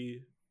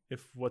see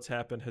if what's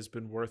happened has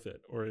been worth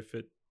it, or if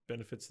it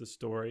benefits the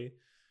story,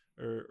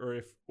 or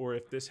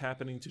if this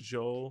happening to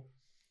Joel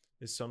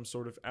is some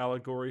sort of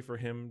allegory for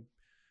him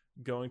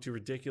going to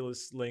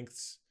ridiculous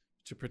lengths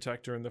to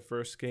protect her in the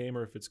first game,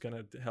 or if it's going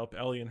to help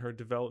Ellie in her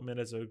development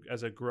as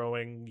a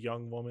growing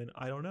young woman.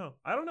 I don't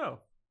know.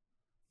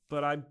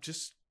 But I'm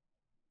just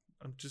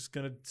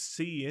going to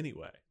see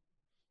anyway.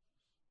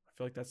 I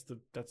feel like that's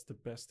the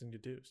best thing to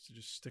do, is to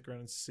just stick around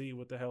and see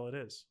what the hell it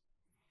is.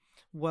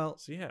 Well,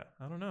 so yeah,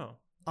 I don't know.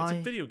 It's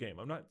a video game.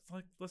 I'm not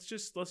like, let's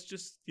just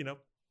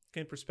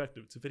gain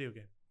perspective. It's a video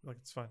game. Like,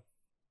 it's fine.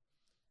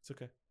 It's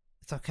okay.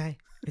 It's okay.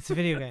 It's a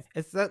video game.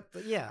 It's that,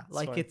 yeah.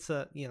 Like, fine. it's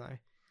a,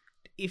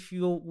 if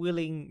you're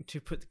willing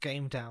to put the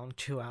game down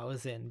 2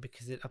 hours in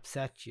because it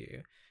upset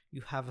you,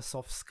 you have a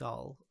soft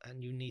skull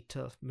and you need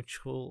to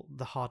mature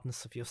the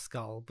hardness of your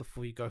skull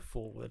before you go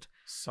forward.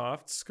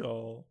 Soft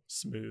skull,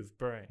 smooth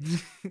brain.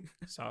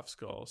 Soft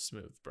skull,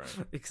 smooth brain.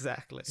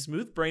 Exactly.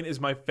 Smooth brain is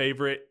my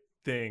favorite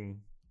thing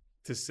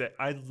to say.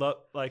 I love,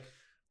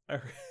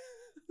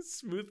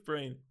 smooth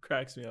brain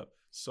cracks me up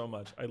so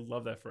much. I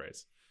love that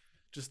phrase.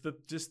 Just the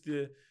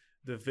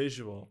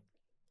visual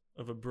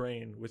of a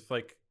brain with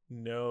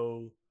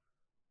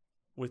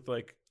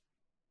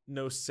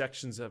no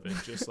sections of it,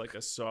 just like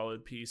a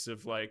solid piece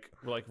of like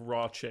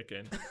raw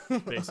chicken,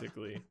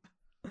 basically.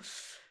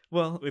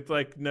 Well, with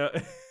no.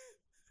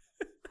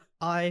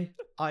 I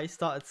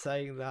started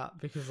saying that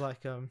because my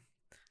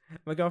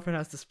girlfriend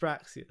has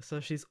dyspraxia, so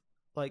she's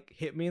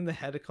hit me in the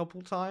head a couple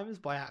times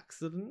by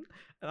accident,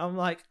 and I'm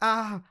like,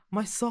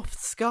 my soft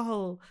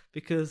skull,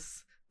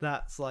 because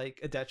that's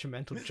a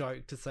detrimental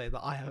joke to say that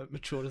I haven't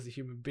matured as a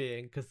human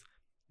being, because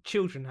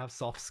children have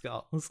soft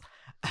skulls.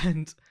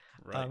 And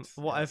right,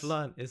 what I've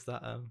learned is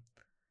that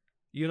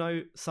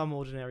Some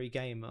Ordinary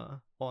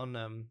Gamer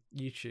on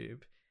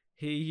YouTube,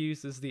 he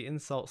uses the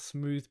insult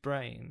smooth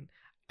brain,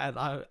 and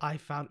I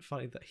found it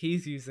funny that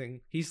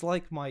he's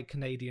like my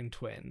Canadian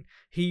twin.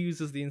 He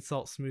uses the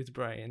insult smooth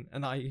brain,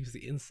 and I use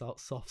the insult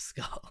soft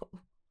skull.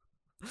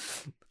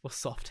 Or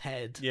soft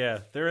head. Yeah,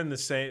 they're in the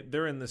same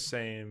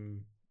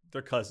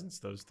they're cousins,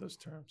 those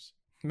terms.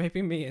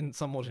 Maybe me and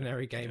Some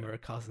Ordinary Gamer are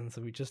cousins,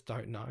 and we just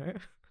don't know.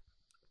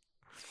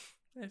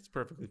 It's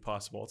perfectly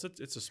possible.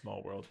 It's a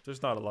small world.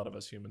 There's not a lot of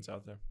us humans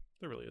out there.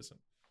 There really isn't.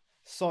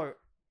 So,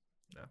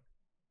 yeah.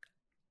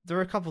 There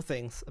are a couple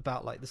things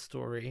about the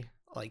story,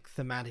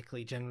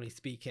 thematically, generally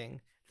speaking,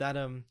 that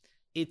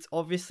it's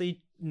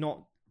obviously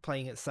not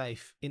playing it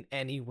safe in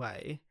any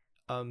way.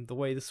 The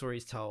way the story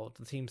is told,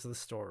 the themes of the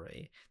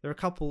story. There are a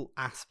couple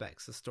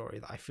aspects of the story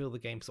that I feel the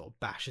game sort of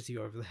bashes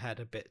you over the head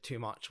a bit too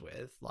much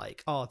with.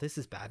 Oh, this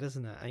is bad,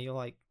 isn't it? And you're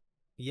like,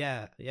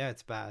 yeah,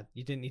 it's bad.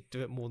 You didn't need to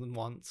do it more than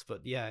once,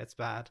 but yeah, it's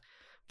bad.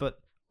 But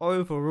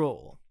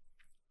overall,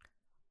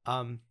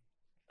 I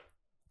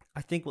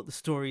think what the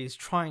story is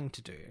trying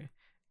to do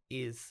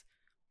is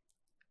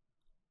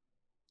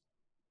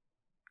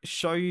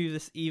show you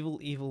this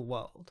evil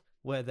world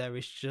where there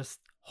is just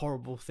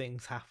horrible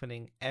things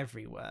happening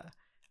everywhere,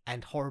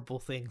 and horrible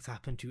things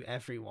happen to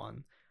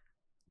everyone,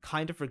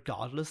 kind of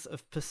regardless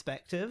of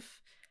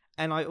perspective.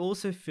 And I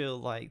also feel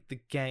like the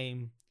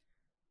game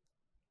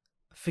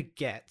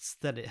forgets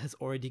that it has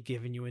already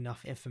given you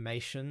enough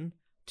information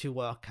to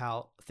work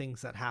out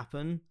things that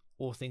happen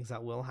or things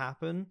that will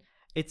happen.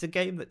 It's a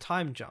game that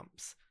time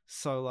jumps,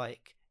 so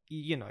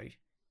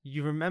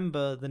you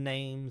remember the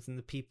names and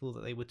the people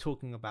that they were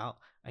talking about,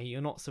 and you're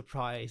not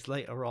surprised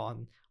later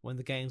on when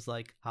the game's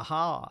like,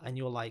 haha, and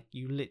you're like,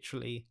 you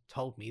literally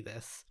told me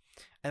this.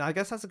 And I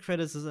guess that's a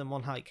criticism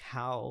on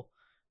how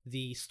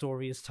the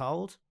story is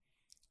told,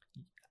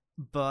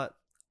 but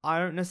I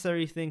don't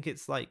necessarily think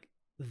it's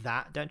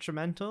that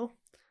detrimental.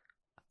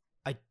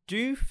 I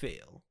do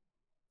feel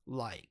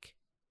like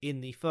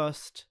in the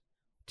first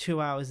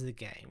 2 hours of the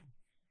game,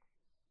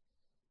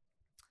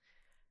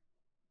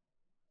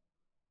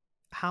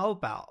 how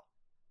about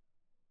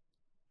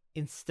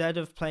instead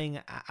of playing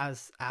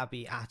as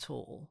Abby at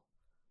all,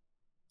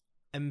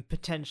 and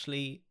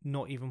potentially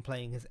not even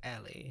playing as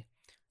Ellie,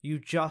 you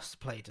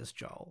just played as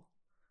Joel.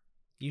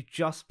 You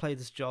just played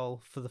as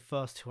Joel for the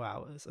first 2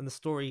 hours, and the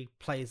story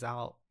plays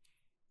out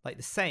like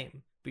the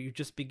same, but you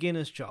just begin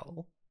as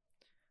Joel.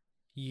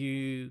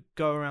 You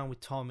go around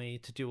with Tommy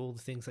to do all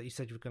the things that you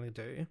said you were going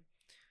to do.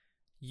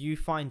 You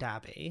find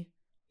Abby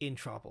in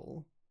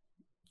trouble.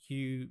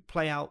 You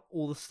play out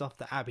all the stuff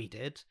that Abby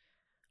did,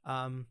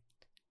 but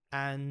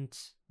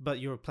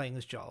you're playing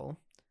as Joel,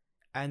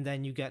 and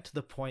then you get to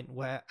the point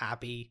where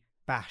Abby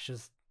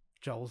bashes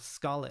Joel's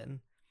skull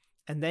in,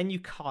 and then you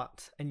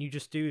cut and you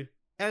just do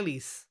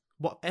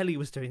what Ellie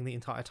was doing the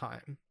entire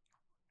time.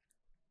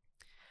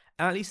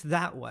 And at least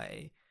that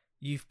way,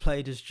 you've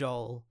played as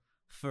Joel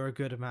for a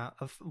good amount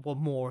of,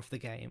 more of the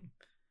game.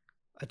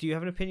 Do you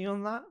have an opinion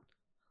on that?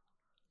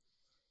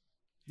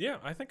 Yeah,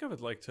 I think I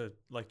would like to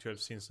have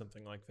seen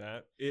something like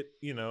that. It,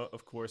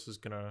 of course, is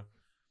gonna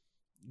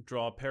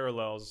draw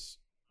parallels,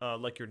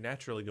 like you're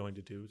naturally going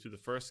to do, to the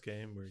first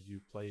game where you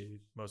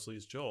play mostly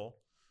as Joel.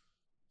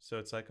 So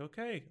it's like,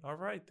 okay, all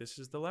right, this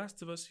is The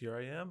Last of Us. Here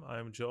I am.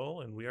 I'm Joel,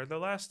 and we are the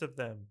last of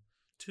them,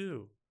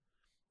 too.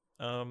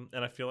 And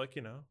I feel like,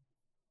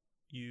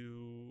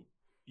 you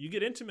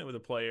get intimate with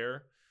a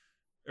player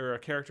or a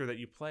character that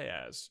you play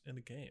as in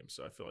the game.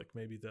 So I feel like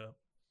maybe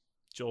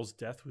Joel's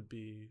death would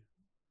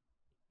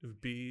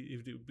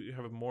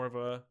have more of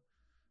a,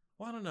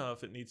 well, I don't know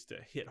if it needs to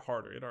hit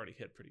harder. It already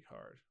hit pretty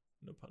hard.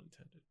 No pun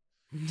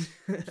intended.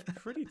 It's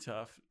pretty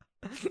tough.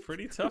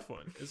 Pretty tough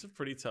one. It's a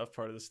pretty tough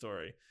part of the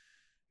story.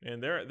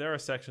 And there are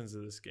sections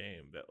of this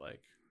game that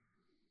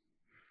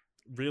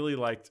really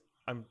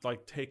I'm I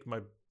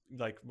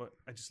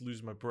just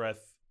lose my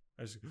breath.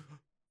 I just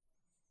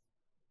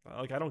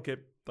I don't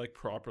get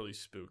properly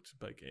spooked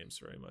by games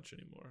very much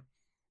anymore.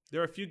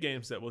 There are a few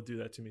games that will do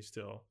that to me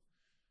still,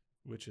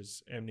 which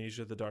is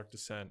Amnesia: The Dark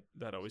Descent.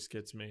 That always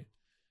gets me,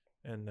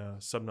 and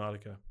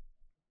Subnautica,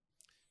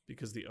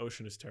 because the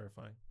ocean is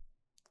terrifying.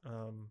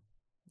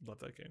 Love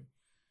that game.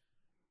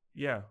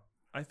 Yeah,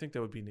 I think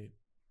that would be neat.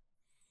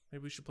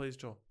 Maybe we should play as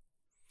Joel.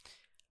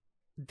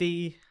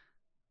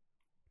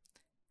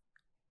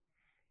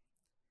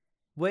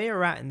 Where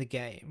you're at in the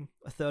game,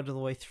 a third of the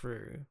way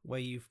through, where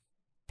you've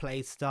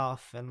played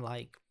stuff and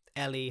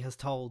Ellie has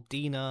told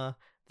Dina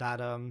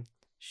that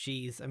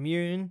she's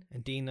immune,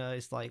 and Dina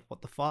is like,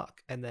 what the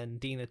fuck? And then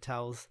Dina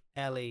tells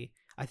Ellie,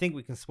 I think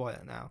we can spoil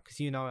it now because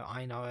you know it,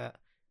 I know it.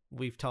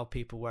 We've told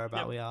people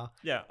whereabout we are.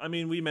 Yeah, I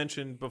mean, we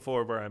mentioned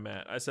before where I'm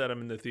at. I said I'm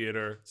in the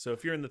theater. So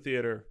if you're in the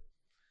theater,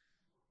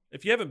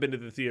 if you haven't been to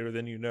the theater,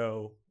 then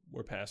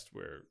we're past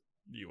where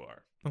you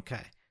are.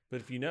 Okay.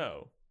 But if you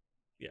know,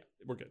 yeah,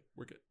 we're good.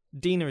 We're good.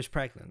 Dina is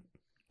pregnant,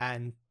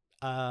 and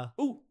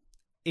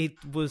it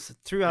was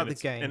throughout the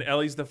game. And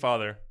Ellie's the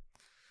father.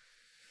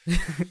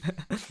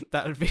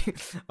 That would be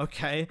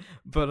okay,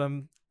 but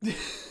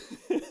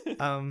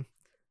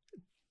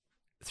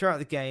throughout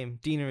the game,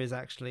 Dina is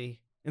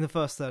actually, in the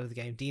first third of the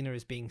game, Dina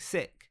is being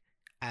sick,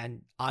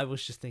 and I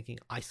was just thinking,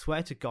 I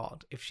swear to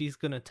God, if she's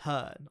gonna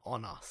turn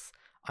on us,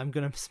 I'm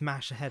gonna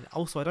smash her head.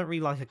 Also, I don't really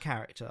like her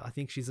character. I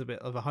think she's a bit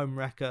of a home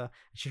wrecker.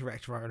 She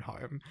wrecked her own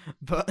home,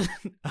 but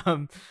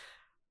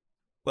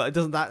well, it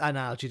doesn't. That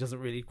analogy doesn't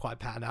really quite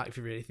pan out if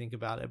you really think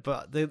about it.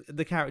 But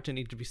the character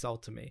needed to be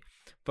sold to me.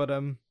 But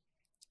my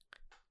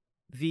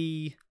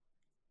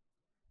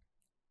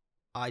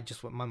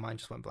mind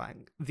just went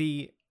blank.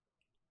 The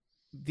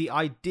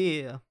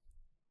idea,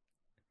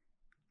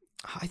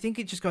 I think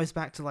it just goes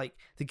back to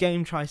the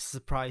game tries to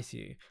surprise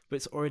you, but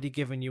it's already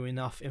given you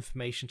enough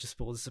information to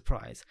spoil the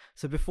surprise.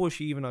 So before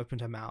she even opened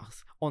her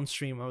mouth on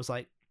stream, I was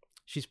like,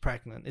 she's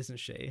pregnant,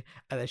 isn't she?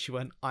 And then she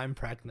went, I'm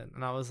pregnant.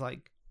 And I was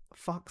like,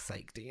 fuck's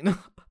sake, Dina.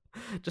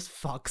 Just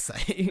fuck's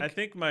sake. I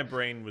think my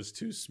brain was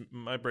a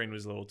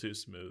little too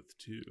smooth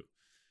to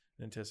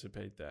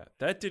anticipate that.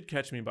 That did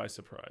catch me by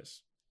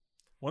surprise.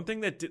 One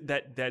thing that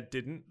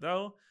didn't,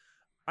 though,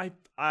 I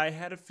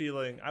had a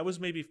feeling, I was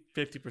maybe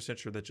 50%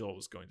 sure that Joel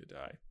was going to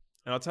die.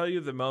 And I'll tell you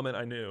the moment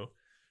I knew,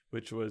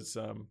 which was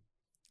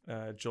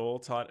Joel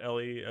taught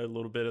Ellie a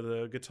little bit of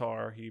the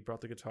guitar. He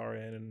brought the guitar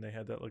in, and they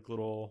had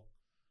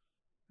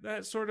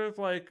that sort of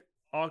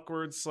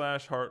awkward /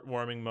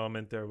 heartwarming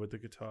moment there with the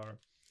guitar.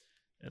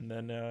 And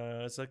then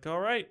it's like, all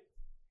right,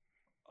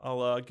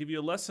 I'll give you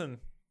a lesson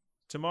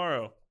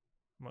tomorrow.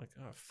 I'm like,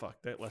 oh,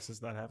 fuck, that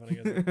lesson's not happening,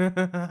 is it?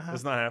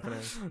 It's not happening.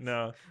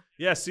 No.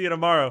 Yeah, see you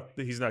tomorrow.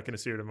 He's not going to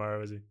see her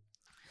tomorrow, is he?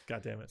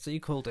 God damn it. So you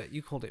called it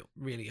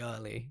really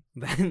early.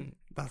 Then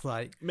that's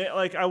I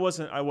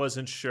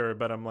wasn't sure,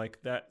 but I'm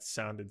like, that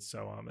sounded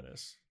so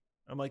ominous.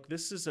 I'm like,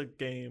 this is a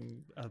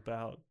game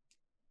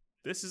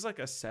this is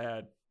a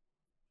sad,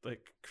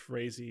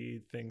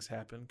 crazy things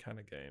happen kind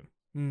of game.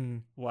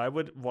 Why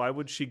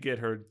would she get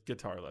her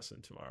guitar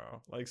lesson tomorrow?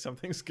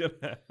 Something's gonna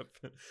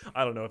happen.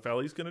 I don't know if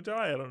Ellie's gonna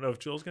die. I don't know if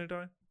Joel's gonna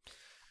die.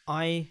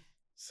 Yeah.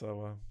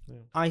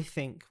 I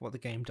think what the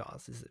game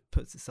does is it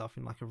puts itself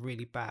in a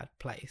really bad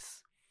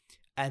place,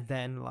 and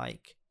then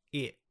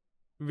it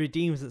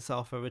redeems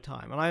itself over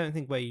time. And I don't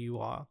think where you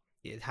are,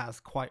 it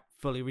has quite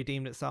fully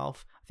redeemed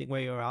itself. I think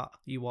where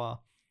you are,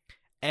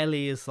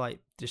 Ellie is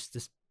just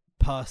this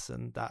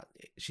person that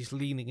she's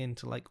leaning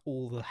into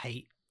all the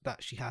hate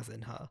that she has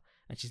in her.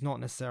 And she's not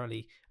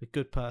necessarily a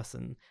good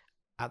person,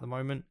 at the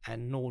moment,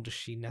 and nor does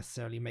she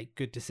necessarily make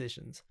good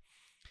decisions.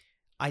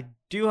 I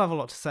do have a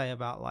lot to say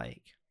about,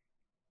 like,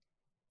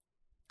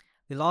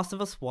 The Last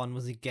of Us 1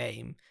 was a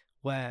game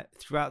where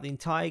throughout the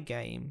entire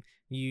game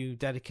you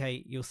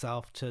dedicate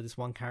yourself to this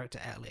one character,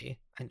 Ellie,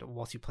 and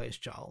whilst you play as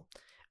Joel.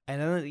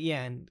 And then at the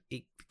end,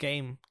 the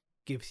game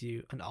gives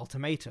you an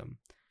ultimatum,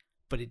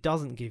 but it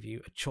doesn't give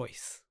you a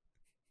choice.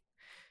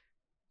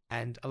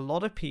 And a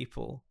lot of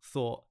people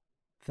thought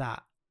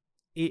that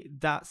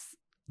that's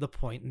the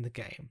point in the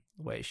game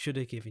where it should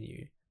have given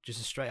you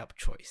just a straight up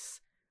choice.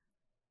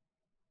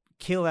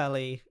 Kill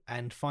Ellie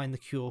and find the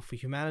cure for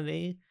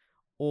humanity,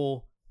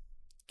 or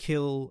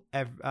kill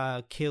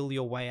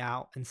your way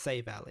out and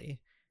save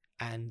Ellie.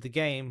 And the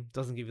game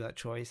doesn't give you that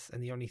choice,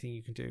 and the only thing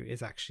you can do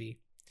is actually...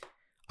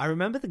 I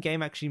remember the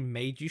game actually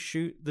made you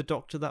shoot the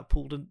doctor that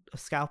pulled a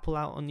scalpel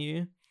out on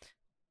you,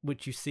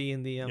 which you see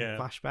in the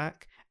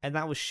flashback, and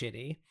that was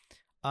shitty.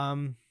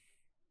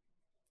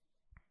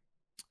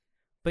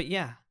 But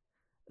yeah,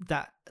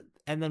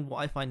 and then what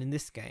I find in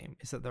this game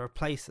is that there are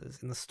places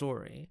in the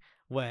story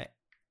where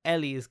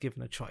Ellie is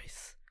given a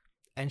choice,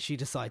 and she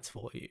decides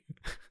for you,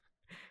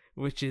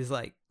 which is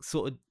like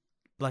sort of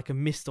like a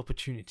missed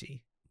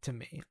opportunity to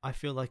me. I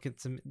feel like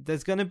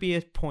there's going to be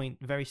a point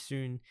very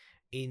soon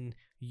in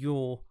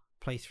your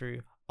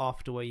playthrough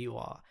after where you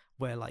are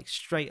where, like,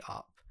 straight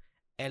up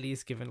Ellie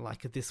is given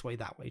like a this way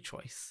that way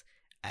choice,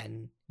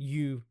 and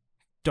you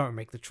don't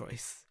make the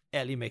choice.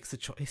 Ellie makes the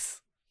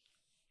choice.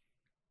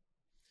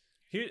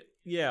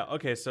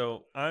 Okay,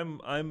 so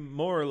I'm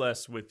more or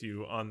less with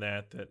you on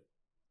that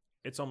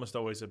it's almost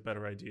always a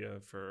better idea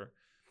for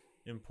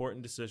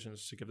important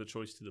decisions to give the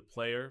choice to the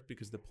player,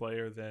 because the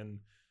player then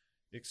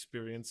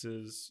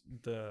experiences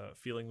the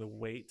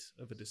weight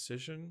of a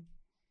decision.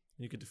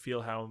 You get to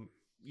feel how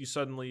you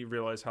suddenly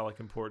realize how, like,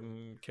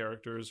 important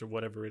characters or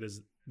whatever it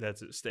is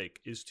that's at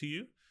stake is to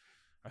you.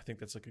 I think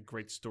that's like a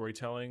great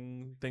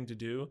storytelling thing to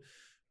do.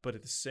 But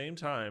at the same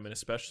time, and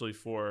especially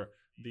for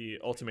the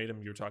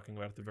ultimatum you're talking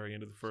about at the very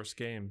end of the first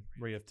game,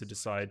 where you have to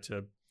decide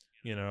to,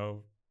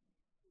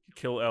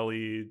 kill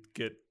Ellie,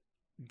 get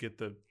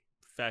the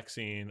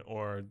vaccine,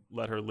 or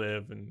let her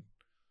live, and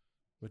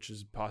which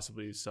is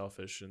possibly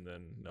selfish, and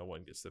then no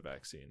one gets the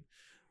vaccine.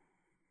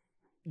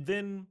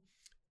 Then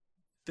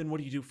what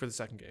do you do for the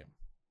second game?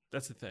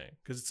 That's the thing,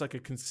 because it's like a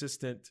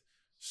consistent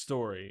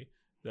story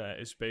that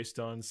is based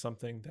on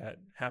something that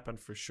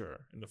happened for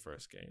sure in the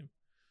first game.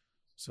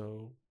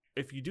 So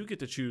if you do get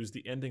to choose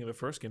the ending of the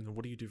first game, then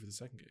what do you do for the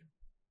second game?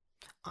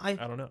 I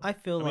don't know. I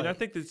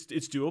think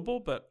it's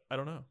doable, but I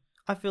don't know.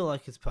 I feel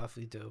like it's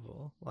perfectly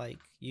doable. Like,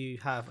 you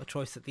have a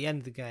choice at the end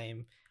of the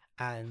game,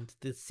 and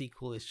the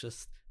sequel is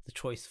just the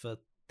choice for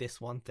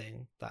this one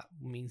thing that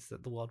means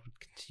that the world would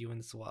continue in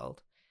this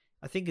world.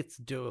 I think it's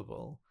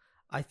doable.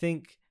 I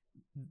think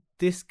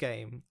this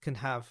game can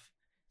have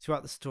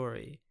throughout the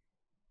story,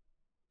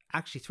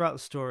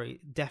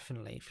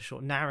 definitely, for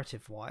sure,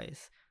 narrative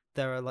wise,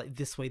 there are like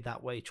this way,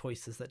 that way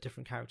choices that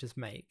different characters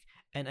make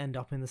and end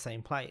up in the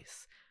same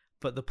place.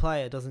 But the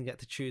player doesn't get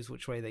to choose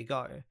which way they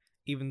go,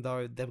 even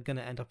though they're going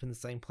to end up in the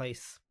same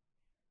place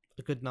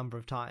a good number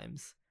of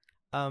times.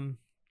 But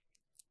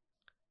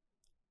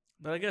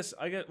I guess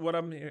I get what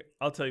I'm here.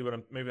 I'll tell you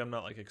what maybe I'm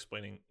not like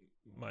explaining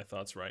my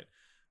thoughts right.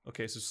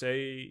 Okay, so say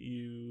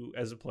you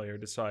as a player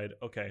decide,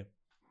 okay,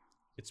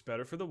 it's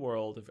better for the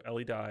world if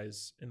Ellie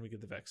dies and we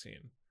get the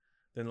vaccine.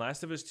 Then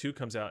Last of Us 2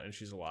 comes out and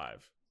she's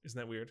alive. Isn't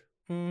that weird?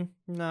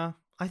 No,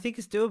 I think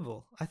it's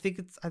doable. I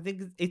think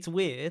it's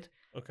weird.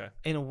 Okay.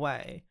 In a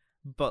way,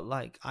 but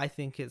like I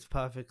think it's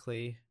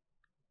perfectly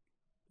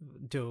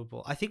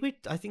doable. I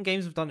think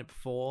games have done it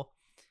before.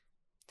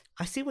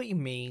 I see what you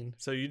mean.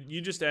 So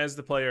you just as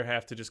the player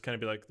have to just kind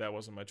of be like, that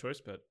wasn't my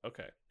choice, but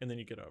okay, and then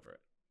you get over it,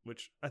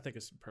 which I think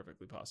is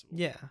perfectly possible.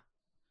 Yeah.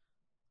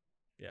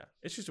 Yeah,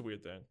 it's just a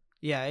weird thing.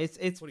 Yeah,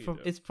 it's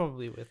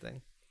probably a weird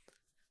thing.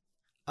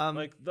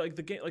 Like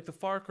the game, like the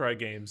Far Cry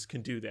games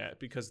can do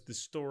that because the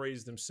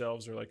stories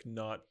themselves are like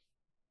not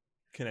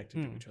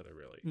connected to each other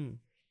really.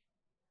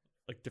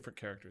 Like different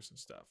characters and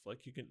stuff.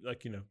 Like you can,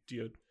 like,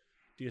 do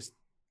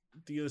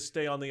you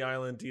stay on the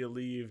island? Do you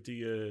leave? Do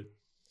you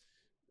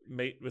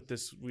mate with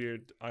this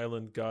weird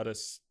island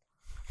goddess?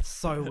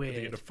 So weird. At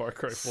the end of Far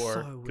Cry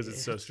 4 because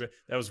it's so strange.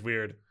 That was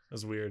weird.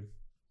 It's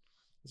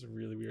a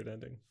really weird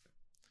ending.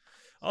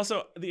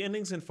 Also, the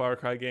endings in Far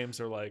Cry games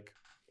are like,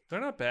 they're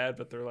not bad,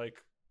 but they're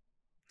like,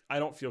 I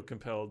don't feel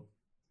compelled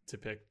to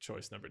pick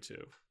choice number 2.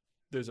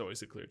 There's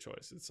always a clear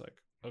choice. It's like,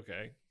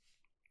 okay,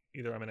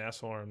 either I'm an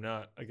asshole or I'm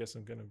not. I guess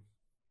I'm gonna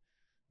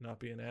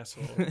not be an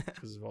asshole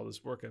because of all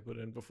this work I put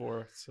in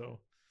before. So,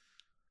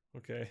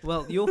 okay.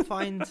 Well, you'll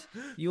find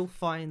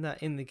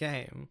that in the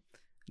game,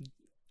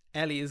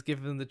 Ellie is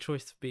given the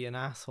choice to be an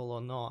asshole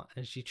or not,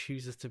 and she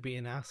chooses to be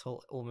an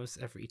asshole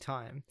almost every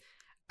time.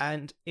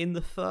 And in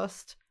the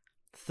first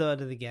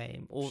third of the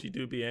game, or she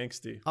do be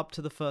angsty, up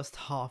to the first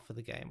half of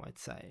the game, I'd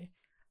say,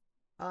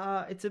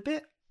 it's a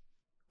bit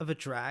of a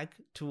drag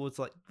towards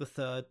like the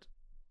third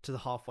to the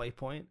halfway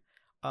point.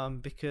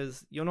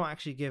 because you're not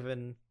actually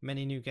given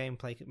many new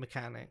gameplay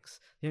mechanics.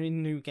 The only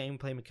new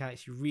gameplay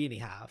mechanics you really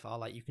have are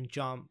like you can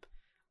jump,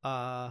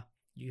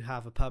 you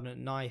have a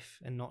permanent knife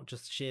and not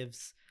just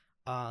shivs.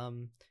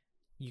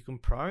 You can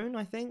prone,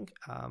 I think,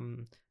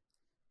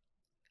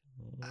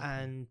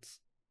 and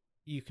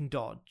you can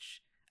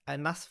dodge,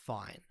 and that's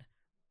fine.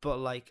 But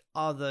like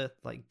other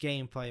like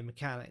gameplay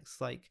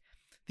mechanics, like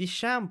these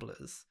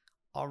shamblers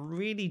are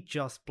really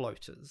just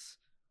bloaters.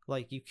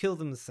 Like you kill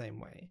them the same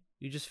way.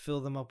 You just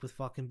fill them up with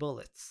fucking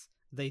bullets.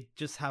 They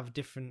just have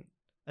different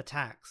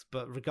attacks,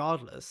 but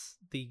regardless,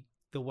 the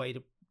way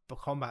to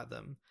combat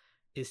them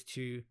is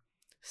to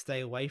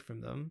stay away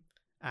from them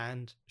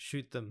and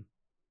shoot them.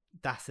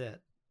 That's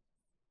it.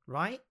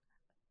 Right?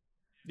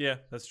 Yeah,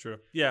 that's true.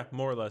 Yeah,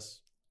 more or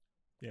less.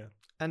 Yeah.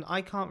 And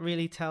I can't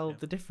really tell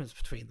the difference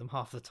between them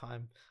half the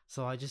time.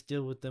 So I just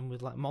deal with them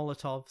with like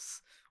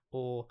Molotovs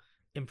or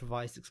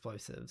improvised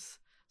explosives.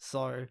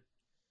 So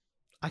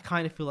I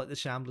kind of feel like the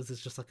Shamblers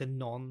is just like a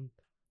non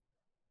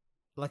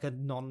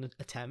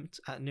attempt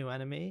at new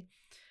enemy.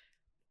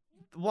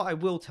 What I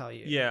will tell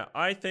you. Yeah,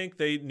 I think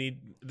they need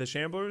the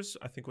Shamblers.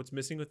 I think what's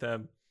missing with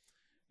them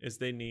is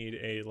they need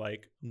a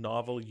like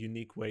novel,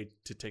 unique way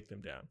to take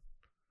them down.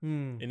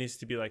 It needs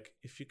to be like,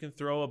 if you can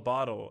throw a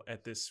bottle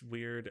at this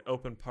weird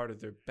open part of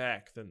their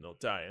back, then they'll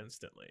die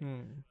instantly.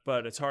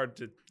 But it's hard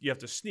to, you have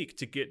to sneak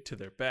to get to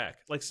their back.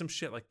 Like some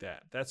shit like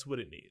that. That's what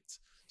it needs.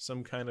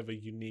 Some kind of a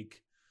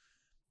unique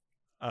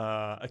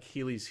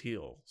Achilles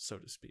heel, so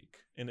to speak.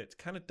 And it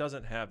kind of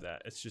doesn't have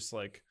that. It's just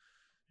like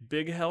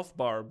big health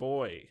bar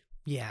boy.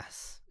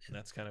 Yes. And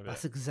that's kind of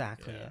That's it.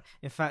 exactly Yeah. it.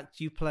 In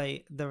fact,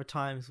 there are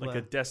times Like where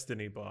a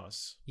Destiny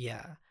boss.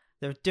 yeah.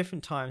 There are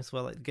different times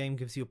where like the game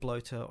gives you a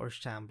bloater or a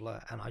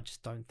shambler, and I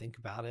just don't think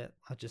about it.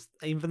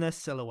 Even their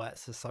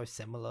silhouettes are so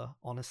similar,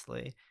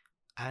 honestly,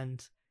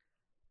 and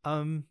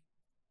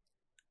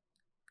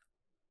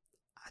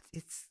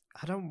it's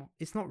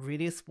not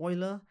really a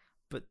spoiler,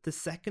 but the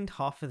second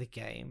half of the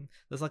game,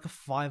 there's like a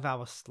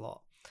 5-hour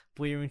slot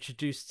where you're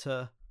introduced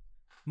to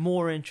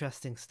more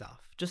interesting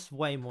stuff, just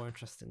way more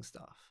interesting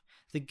stuff.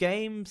 The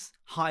game's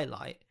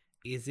highlight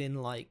is in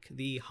like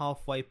the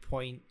halfway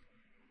point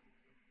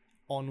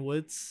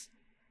onwards.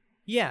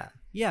 Yeah,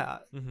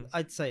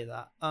 I'd say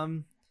that.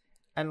 And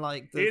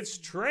like It's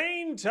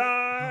train oh,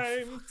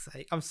 time. for fuck's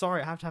sake. I'm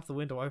sorry, I have to have the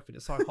window open.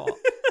 It's so hot.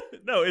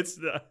 No, it's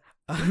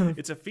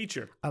a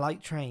feature. I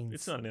like trains.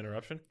 It's not an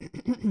interruption.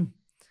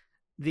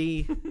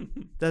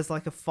 There's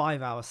like a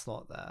 5-hour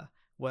slot there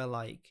where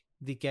like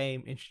the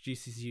game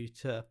introduces you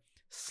to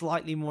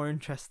slightly more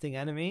interesting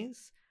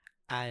enemies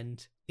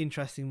and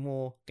interesting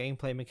more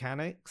gameplay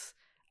mechanics.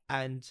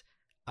 And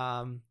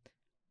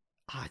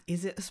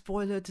is it a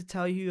spoiler to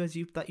tell you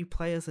that you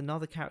play as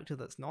another character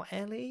that's not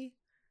Ellie?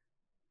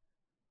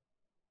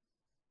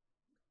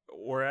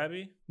 Or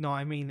Abby? No,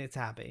 I mean it's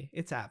Abby.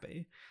 It's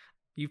Abby.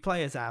 You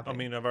play as Abby. I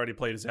mean, I've already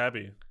played as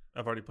Abby.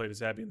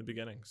 In the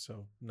beginning,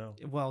 so no.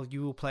 Well,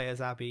 you will play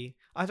as Abby.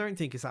 I don't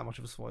think it's that much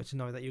of a spoiler to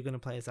know that you're going to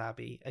play as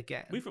Abby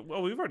again. We've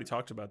already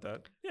talked about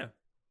that. Yeah,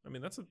 I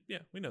mean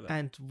we know that.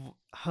 And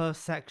her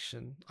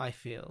section, I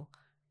feel,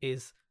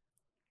 is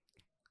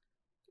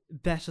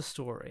better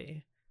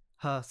story.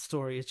 Her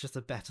story is just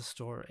a better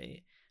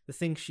story. The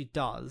things she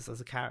does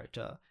as a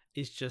character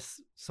is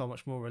just so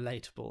much more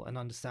relatable and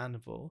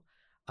understandable.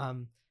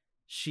 Even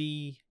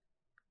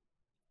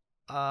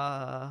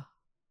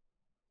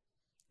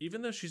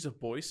though she's a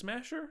boy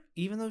smasher?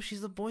 Even though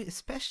she's a boy,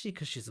 especially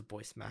because she's a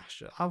boy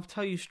smasher, I'll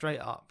tell you straight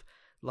up.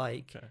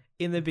 Like,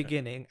 in the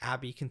beginning,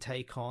 Abby can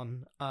take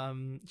on,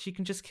 she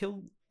can just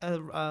kill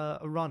a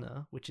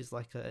runner, which is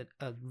like a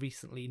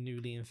recently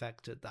newly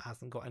infected that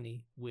hasn't got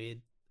any weird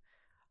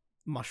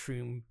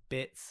mushroom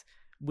bits,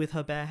 with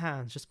her bare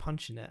hands, just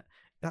punching it.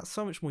 That's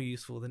so much more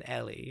useful than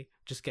Ellie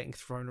just getting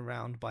thrown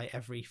around by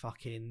every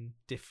fucking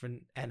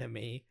different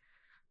enemy.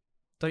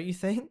 Don't you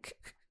think?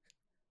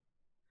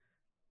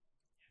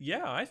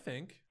 Yeah, I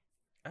think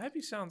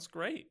Abby sounds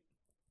great.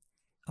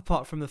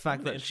 Apart from the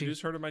fact that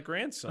introduce her to my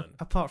grandson.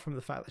 Apart from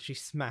the fact that she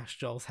smashed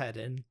Joel's head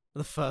in,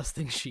 the first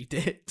thing she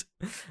did.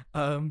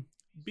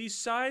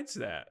 Besides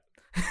that,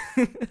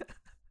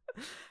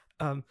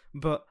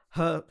 but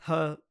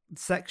her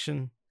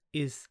section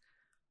is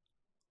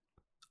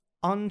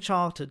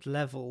Uncharted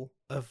level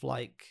of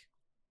like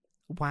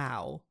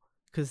wow,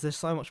 because there's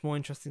so much more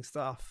interesting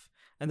stuff.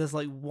 And there's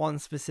like one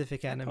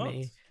specific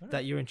enemy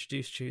that you're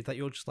introduced to that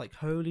you're just like,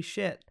 holy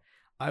shit,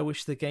 I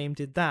wish the game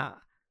did that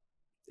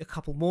a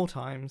couple more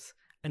times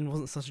and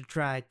wasn't such a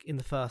drag in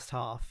the first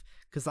half,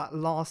 because that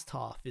last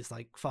half is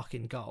like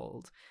fucking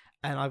gold.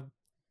 And I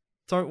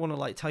don't want to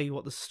like tell you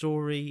what the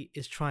story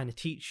is trying to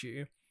teach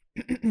you,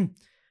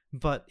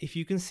 but if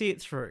you can see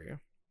it through,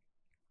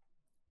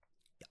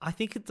 I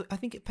think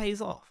it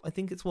pays off. I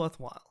think it's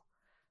worthwhile.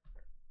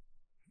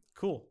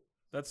 Cool.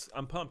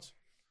 I'm pumped.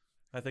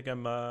 I think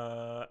if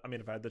I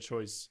had the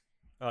choice,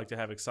 I like to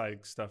have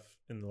exciting stuff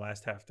in the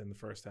last half than the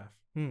first half.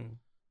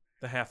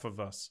 The half of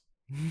us,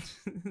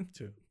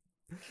 too.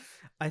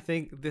 I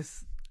think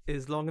this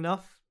is long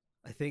enough.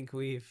 I think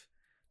we've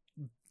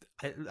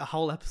a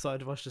whole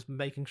episode of us just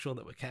making sure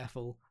that we're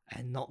careful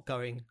and not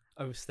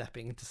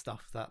overstepping into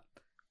stuff that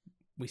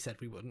we said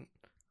we wouldn't.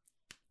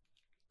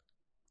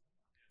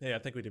 Yeah, I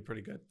think we did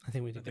pretty good. I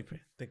think we did. I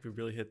think we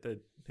really hit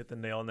the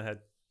nail on the head.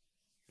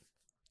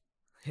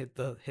 Hit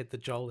the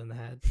Joel in the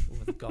head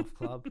with a golf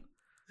club.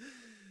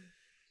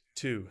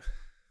 2.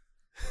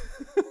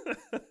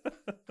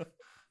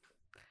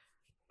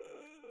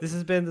 This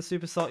has been the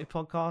Super Salty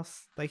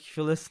Podcast. Thank you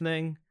for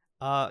listening.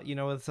 You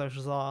know where the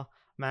socials are.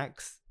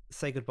 Max,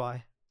 say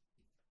goodbye.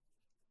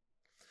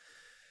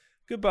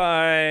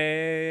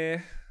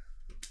 Goodbye.